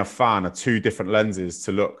and being a fan are two different lenses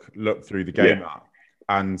to look through the game at.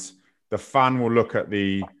 And the fan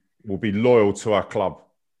will be loyal to our club.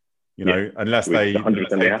 You know, unless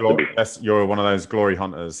you're one of those glory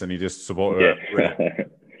hunters and you just support it.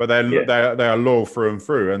 But they are loyal through and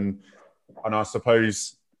through. And I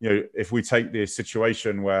suppose, you know, if we take the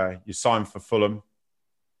situation where you sign for Fulham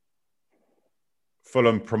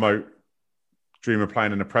promote, dream of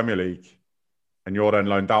playing in the Premier League, and you're then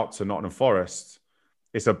loaned out to Nottingham Forest,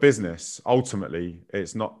 it's a business. Ultimately,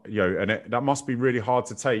 it's not, you know, and that must be really hard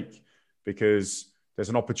to take, because there's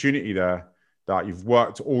an opportunity there that you've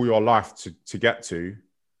worked all your life to get to.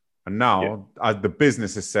 And now the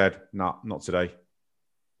business has said, nah, not today.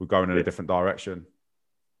 We're going in a different direction.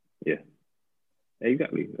 Yeah,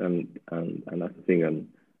 exactly. And that's the thing. And,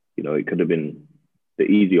 you know, it could have been, the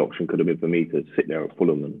easy option could have been for me to sit there at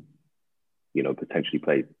Fulham and, you know, potentially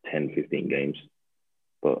play 10, 15 games.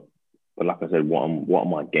 But like I said, what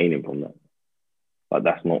am I gaining from that? Like,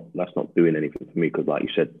 that's not doing anything for me, because, like you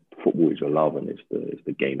said, football is your love and it's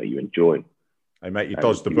the game that you enjoy. Hey, mate, you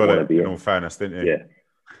dodged the bullet, in all fairness, didn't you? Yeah.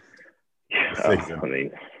 I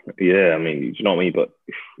mean, do you know what I mean? But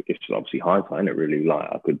it's obviously hindsight, isn't it, really? Like,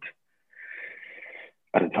 I could,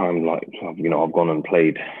 at a time, like, you know, I've gone and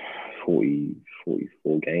played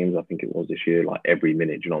 44 games, I think it was this year, like every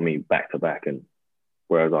minute, do you know what I mean? Back to back. And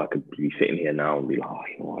whereas I could be sitting here now and be like, oh,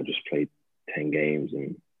 you know, I just played 10 games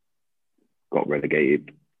and got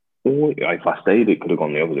relegated. Or if I stayed, it could have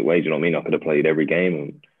gone the opposite way, do you know what I mean? I could have played every game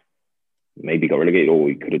and maybe got relegated, or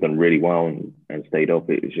we could have done really well and stayed up.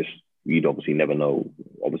 It was just, you'd obviously never know,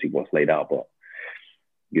 obviously, what's laid out. But,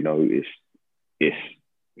 you know, it's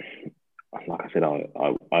like I said,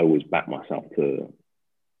 I always back myself to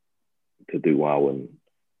do well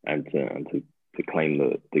and to claim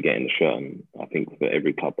to get in the shirt. And I think for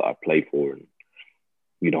every club that I've played for, and,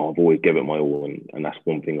 you know, I've always given it my all, and that's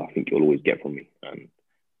one thing I think you'll always get from me.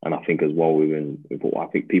 And I think as well, I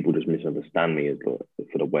think people just misunderstand me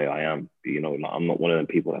for the way I am. You know, like, I'm not one of them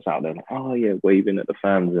people that's out there like, oh yeah, waving at the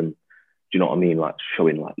fans, and, do you know what I mean? Like,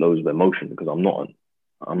 showing like loads of emotion, because I'm not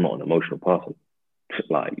an emotional person.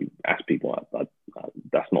 Like, you ask people,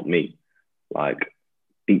 that's not me. Like,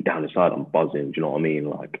 deep down inside, I'm buzzing. Do you know what I mean?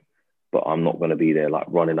 Like, but I'm not going to be there like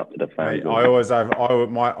running up to the fans. Mate, I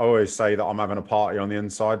always say that I'm having a party on the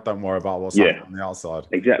inside. Don't worry about what's happening on the outside.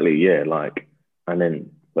 Exactly. Yeah. Like,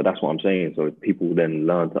 but that's what I'm saying. So if people then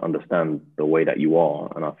learn to understand the way that you are,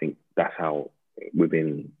 and I think that's how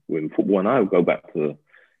within football. And I would go back to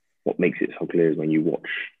what makes it so clear is when you watch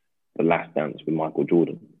The Last Dance with Michael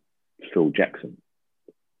Jordan, Phil Jackson.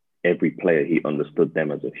 Every player, he understood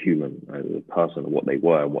them as a human, as a person, what they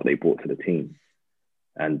were and what they brought to the team.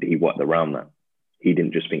 And he worked around that. He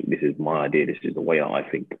didn't just think, this is my idea, this is the way I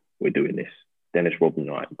think we're doing this. Dennis Rodman,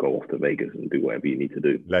 right, go off to Vegas and do whatever you need to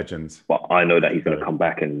do. Legends. But I know that he's going to come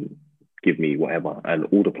back and give me whatever. And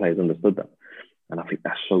all the players understood that. And I think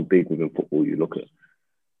that's so big within football. You look at,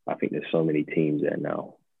 I think there's so many teams there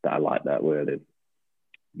now that are like that, where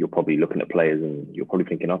you're probably looking at players and you're probably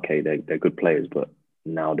thinking, okay, they're good players, but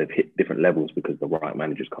now they've hit different levels because the right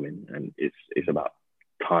managers come in, and it's about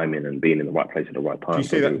timing and being in the right place at the right time.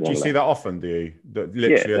 Do you see that often? Do you? That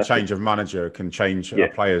literally a change of manager can change a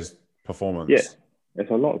player's performance? Yeah, it's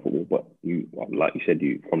a lot of football, but you, like you said,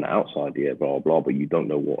 you from the outside, blah blah, but you don't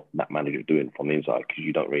know what that manager's doing from the inside, because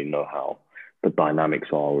you don't really know how the dynamics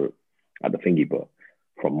are at the thingy. But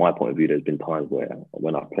from my point of view, there's been times where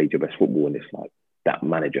when I've played your best football, and it's like that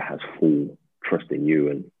manager has full trust in you,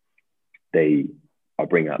 and they are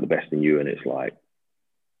bringing out the best in you. And it's like,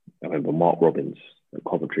 I remember Mark Robbins at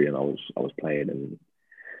Coventry, and I was playing, and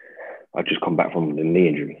I'd just come back from the knee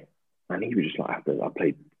injury, and he was just like, after I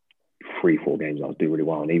played 3-4 games, I was doing really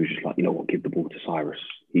well, and he was just like, you know what, give the ball to Cyrus,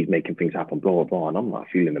 he's making things happen, blah blah blah. And I'm like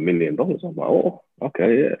feeling $1 million. I'm like, oh,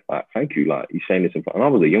 okay, yeah, like, thank you. Like, he's saying this in front, and I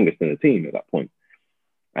was the youngest in the team at that point.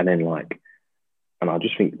 And then and I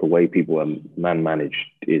just think the way people are man-managed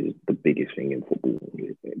is the biggest thing in football,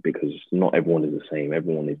 because not everyone is the same.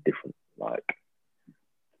 Everyone is different. Like,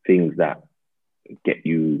 things that get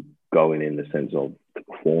you going in the sense of to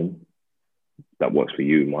perform, that works for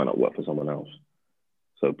you might not work for someone else.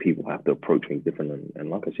 So people have to approach things different.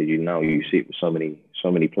 And like I said, you see it with so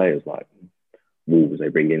many players, like Wolves. They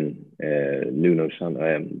bring in Nuno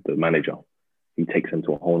Santo, the manager. He takes them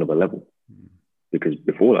to a whole other level, because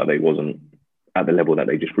before that they wasn't at the level that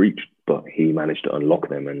they just reached. But he managed to unlock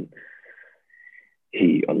them, and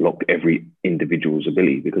he unlocked every individual's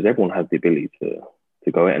ability, because everyone has the ability to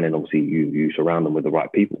go out, and then obviously you surround them with the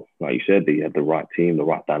right people. Like you said, they had the right team, the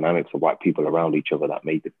right dynamics, the right people around each other that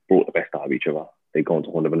brought the best out of each other. They go on to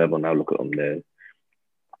one of a level. Now look at them, they're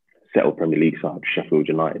settled Premier League side, Sheffield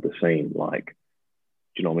United, the same. Like,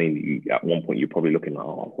 you know what I mean? At one point, you're probably looking like,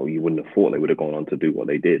 oh, well, you wouldn't have thought they would have gone on to do what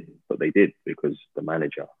they did, but they did because the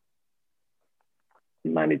manager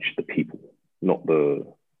managed the people, not the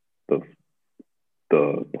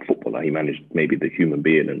footballer. He managed maybe the human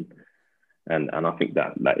being, and I think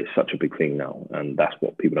that is such a big thing now, and that's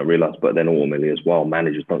what people don't realize. But then ultimately as well,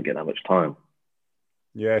 managers don't get that much time.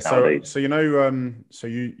 Yeah. Nowadays. So you know, so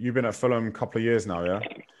you've been at Fulham a couple of years now, yeah.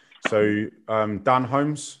 So Dan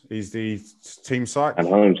Holmes, he's the team psych. Dan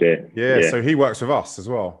Holmes, yeah. So he works with us as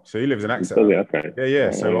well. So he lives in Exeter. Okay.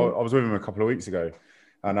 Yeah. So I was with him a couple of weeks ago,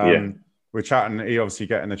 and we're chatting. He obviously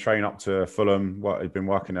getting the train up to Fulham. He'd been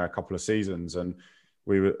working there a couple of seasons, and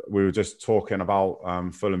we were just talking about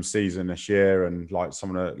Fulham's season this year, and like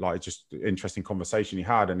some of the just interesting conversation he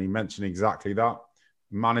had, and he mentioned exactly that.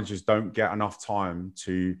 Managers don't get enough time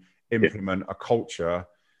to implement a culture.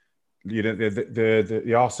 You know,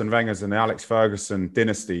 the Arsene Wengers and the Alex Ferguson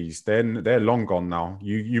dynasties, they're long gone now.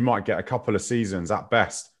 You might get a couple of seasons at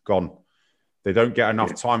best gone. They don't get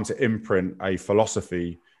enough time to imprint a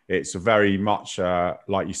philosophy. It's very much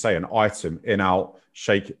like you say, an item in, out,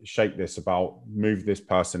 shake this about, move this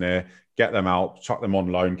person here, get them out, chuck them on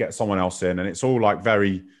loan, get someone else in, and it's all like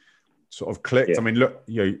very sort of clicked. I mean, look,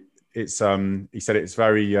 it's he said it's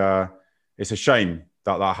very it's a shame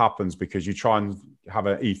that happens because you try and have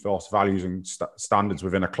an ethos, values, and standards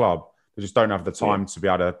within a club. They just don't have the time to be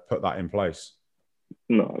able to put that in place.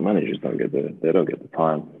 No, managers don't get the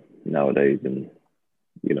time nowadays, and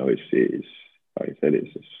it's like I said,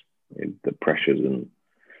 it's just the pressures and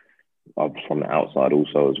from the outside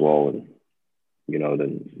also as well, and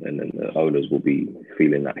then the owners will be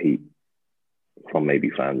feeling that heat from maybe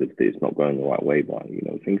fans if it's not going the right way. But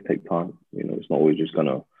things take time. It's not always just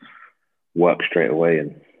gonna work straight away.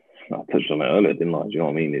 And I touched on it earlier, didn't I? Do you know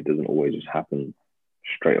what I mean? It doesn't always just happen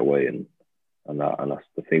straight away, and that's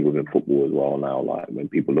the thing within football as well now. Like when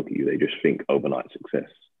people look at you, they just think overnight success,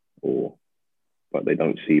 but they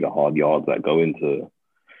don't see the hard yards that go into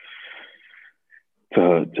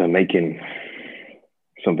to making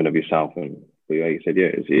something of yourself. And like you said,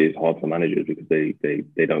 it is hard for managers because they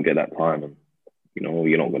don't get that time. And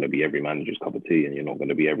you're not going to be every manager's cup of tea, and you're not going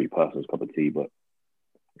to be every person's cup of tea. But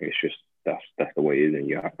it's just that's the way it is, and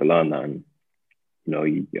you have to learn that. And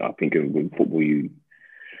I think in football,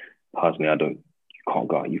 personally,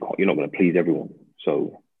 you're not going to please everyone.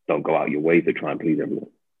 So don't go out your way to try and please everyone.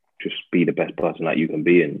 Just be the best person that you can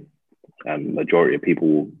be, and majority of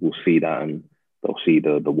people will see that, and they'll see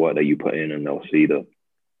the work that you put in, and they'll see the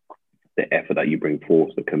effort that you bring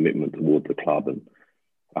forth, the commitment towards the club. And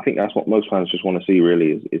I think that's what most fans just want to see,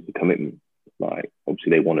 really, is the commitment. Like,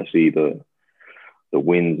 obviously, they want to see the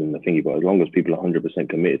wins and the thingy, but as long as people are 100%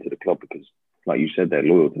 committed to the club, because, like you said, they're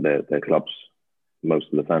loyal to their clubs, most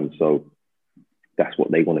of the fans. So that's what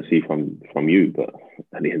they want to see from you. But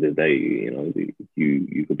at the end of the day,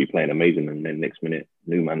 you could be playing amazing, and then next minute,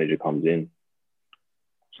 new manager comes in,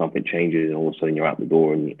 something changes, and all of a sudden you're out the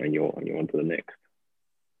door and you're on to the next.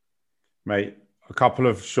 Mate, a couple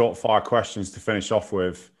of short fire questions to finish off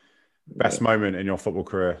with. Best moment in your football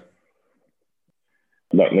career?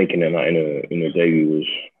 Like making it in a debut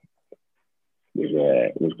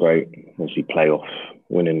was great. Obviously, playoff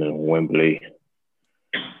winning in Wembley,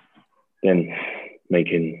 then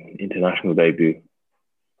making international debut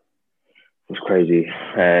was crazy.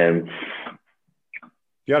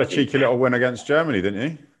 You had a cheeky little win against Germany, didn't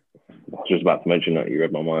you? I was just about to mention that. You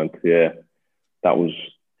read my mind. Yeah,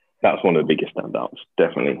 that's one of the biggest standouts,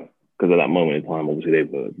 definitely. Because at that moment in time, obviously, they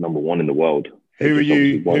were number one in the world. Who were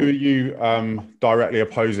you directly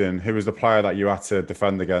opposing? Who was the player that you had to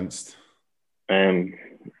defend against? I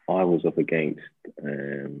was up against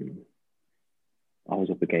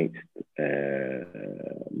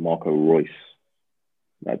Marco Reus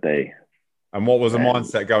that day. And what was the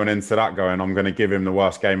mindset going into that? I'm going to give him the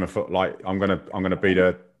worst game of foot. Like I'm going to be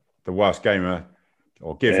the worst gamer,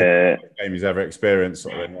 or give him the worst game he's ever experienced.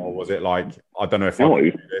 Or was it like, I don't know if it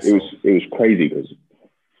was crazy because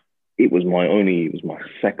it was my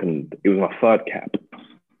third cap,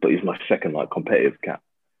 but it was my second competitive cap.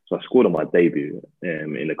 So I scored on my debut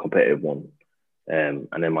in a competitive one, and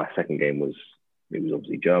then my second game was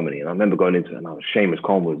obviously Germany. And I remember going into it, and Seamus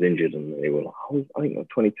Coleman was injured, and they were like, I think I was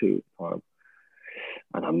 22 at the time.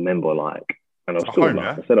 And I remember and I was still and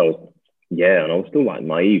I was still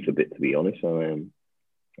naive a bit, to be honest. And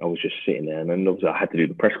I was just sitting there, and then obviously I had to do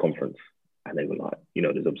the press conference, and they were like,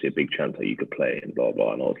 there's obviously a big chance that you could play, and blah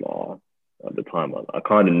blah. And I was like, at the time, I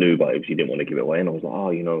kind of knew, but obviously didn't want to give it away. And I was like,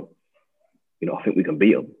 I think we can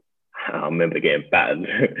beat them. I remember getting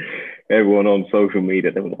battered. Everyone on social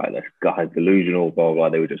media, they were like, this guy's delusional, blah blah.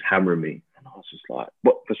 They were just hammering me, and I was just like,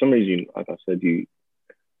 but for some reason, like I said,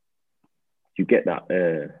 you get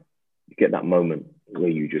that moment where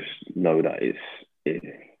you just know that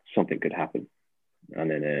something could happen,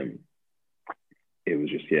 and then it was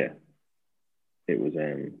just it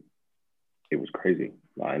was crazy.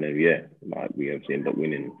 Like, I know, like we obviously ended up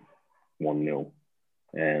winning 1-0,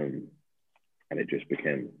 and it just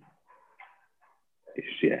became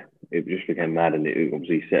mad, and it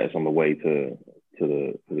obviously set us on the way to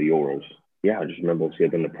the Euros. Yeah, I just remember obviously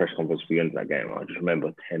I'd done the press conference for the end of that game. I just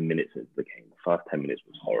remember 10 minutes into the game. The first 10 minutes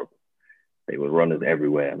was horrible. They were runners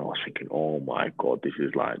everywhere, and I was thinking, oh my God, this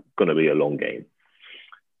is like gonna be a long game.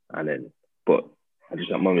 And then, but at just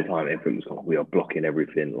that moment in time, everything was going, we are blocking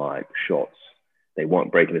everything, like shots. They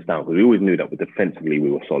weren't breaking us down, because we always knew that defensively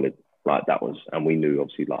we were solid. Like that was, and we knew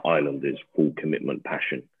obviously like Ireland is full commitment,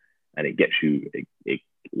 passion, and it gets you, it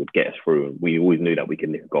would get us through. And we always knew that we could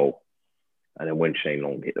nick a goal. And then when Shane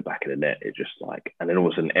Long hit the back of the net, it just like, and then all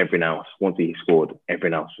of a sudden, once he scored,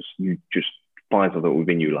 everything else you just find something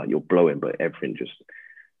within you, like you're blowing, but everything just,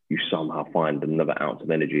 you somehow find another ounce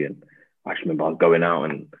of energy. And I just remember I was going out,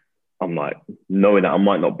 and I'm like, knowing that I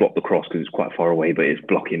might not block the cross because it's quite far away, but it's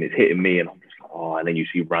blocking, it's hitting me. And I'm just like, oh, and then you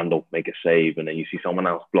see Randolph make a save, and then you see someone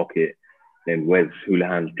else block it. Then Wes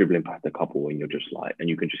Houlihan's dribbling past a couple, and you're just like, and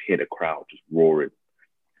you can just hear the crowd just roaring.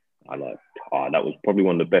 I like, that was probably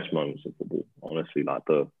one of the best moments of football, honestly. Like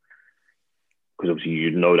because obviously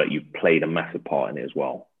you know that you played a massive part in it as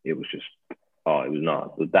well. It was just, it was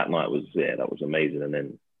nuts. That night was, that was amazing. And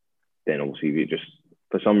then obviously it just,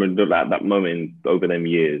 for some reason, that moment over them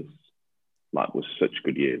years, like was such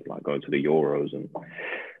good years, like going to the Euros and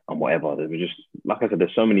whatever. There was just, like I said,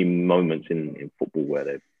 there's so many moments in football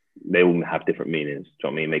where they all have different meanings. Do you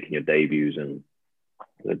know what I mean? Making your debuts and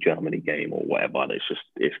the Germany game or whatever.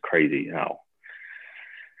 It's crazy how,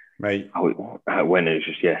 mate. How it went. It's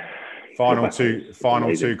just, Final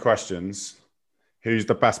two questions. Who's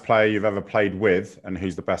the best player you've ever played with, and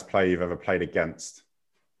who's the best player you've ever played against?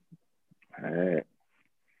 Best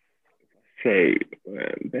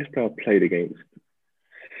player I've played against.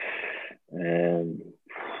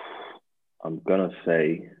 I'm gonna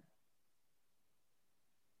say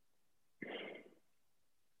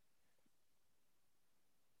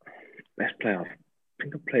best player I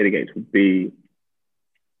think I've played against would be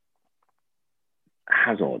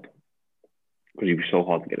Hazard, because he was so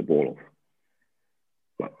hard to get the ball off.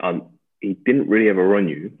 He didn't really ever run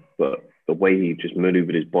you, but the way he just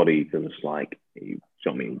maneuvered his body, just like,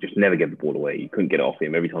 just never get the ball away. You couldn't get it off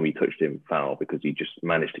him. Every time you touched him, foul, because he just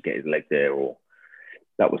managed to get his leg there. Or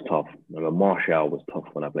that was tough. Martial was tough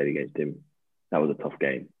when I played against him. That was a tough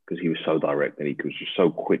game because he was so direct and he was just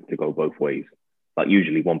so quick to go both ways. Like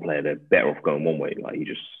usually one player, they're better off going one way. Like he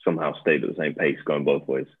just somehow stayed at the same pace going both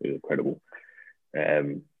ways. It was incredible.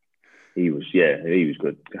 He was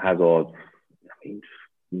good. Hazard,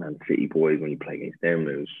 Man City boys, when you play against them,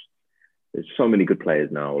 there's so many good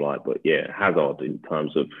players now. But Hazard in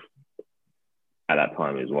terms of at that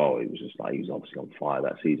time as well, it was just like he was obviously on fire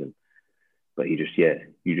that season. But you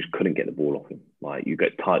just couldn't get the ball off him. Like you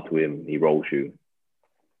get tight to him, he rolls you.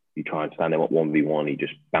 You try and stand him up 1v1, he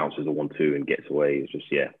just bounces a 1-2 and gets away. It's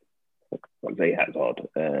just I'd say Hazard.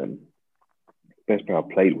 Best player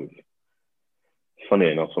I played with.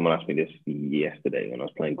 Funny enough, someone asked me this yesterday when I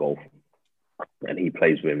was playing golf, and he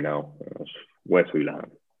plays with him now. Wes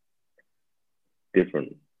Houlihan.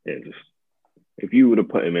 Different. Just if you would have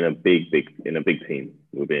put him in a big team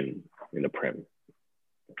in the Prem,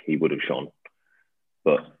 he would have shone.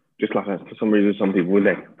 But just like that, for some reason, some people with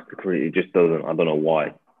their career, it just doesn't. I don't know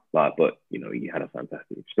why. But he had a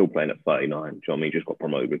fantastic. Still playing at 39. Do you know what I mean? He just got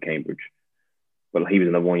promoted with Cambridge. But he was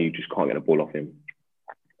another one you just can't get the ball off him.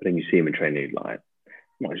 But then you see him in training, might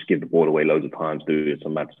just give the ball away loads of times, doing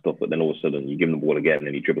some mad stuff. But then all of a sudden, you give him the ball again,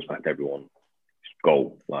 and he dribbles past everyone. Just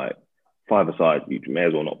goal. Five-a-side, you may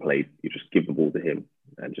as well not play. You just give the ball to him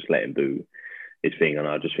and just let him do his thing. And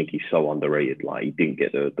I just think he's so underrated. He didn't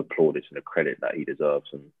get the plaudits and the credit that he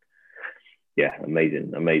deserves. And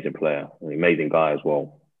amazing player, an amazing guy as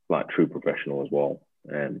well. True professional as well.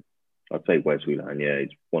 And I'd say Wes Houlihan,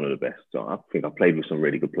 he's one of the best. So I think I played with some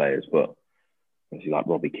really good players, but obviously like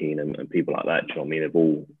Robbie Keane and people like that. Do you know what I mean? They've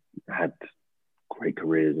all had great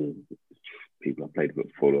careers, and people I've played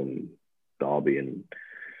with Fulham, Derby, and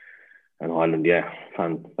Ireland.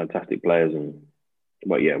 Fantastic players.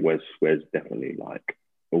 Wes definitely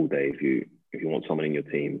all day. If you want someone in your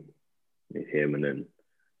team, it's him. And then, do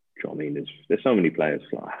you know what I mean? There's so many players.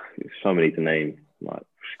 There's so many to name.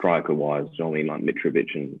 Striker wise, do you know what I mean?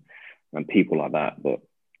 Mitrovic and people like that. But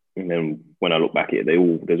and then when I look back at it,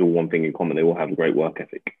 there's all one thing in common. They all have a great work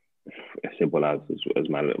ethic, as simple as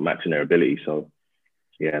matching their ability. So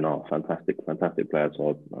Yeah, no, fantastic player.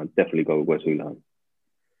 So I'd definitely go with Wes Hoolahan.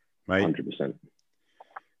 Mate, 100%.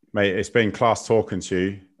 Mate, it's been class talking to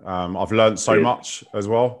you. I've learned so much as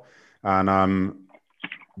well. And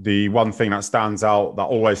the one thing that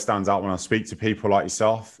always stands out when I speak to people like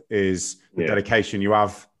yourself is the dedication you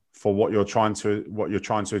have for what you're trying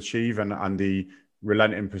to achieve, and the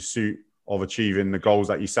relenting pursuit of achieving the goals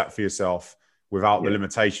that you set for yourself without the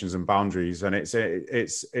limitations and boundaries. And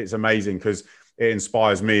it's amazing, because it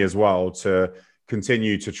inspires me as well to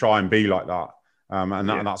continue to try and be like that. And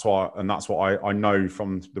that's what I know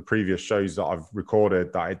from the previous shows that I've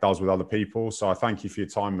recorded that it does with other people. So I thank you for your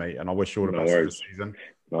time, mate, and I wish you all the best for the season.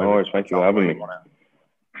 No worries. Thank you for having me.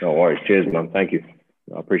 No worries. Cheers, man. Thank you.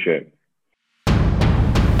 I appreciate it.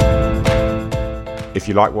 If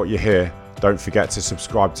you like what you hear, don't forget to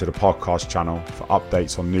subscribe to the podcast channel for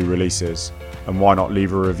updates on new releases. And why not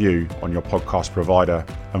leave a review on your podcast provider,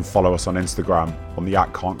 and follow us on Instagram on the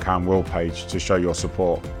 @Can'tCanWill page to show your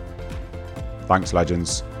support. Thanks,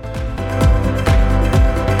 legends.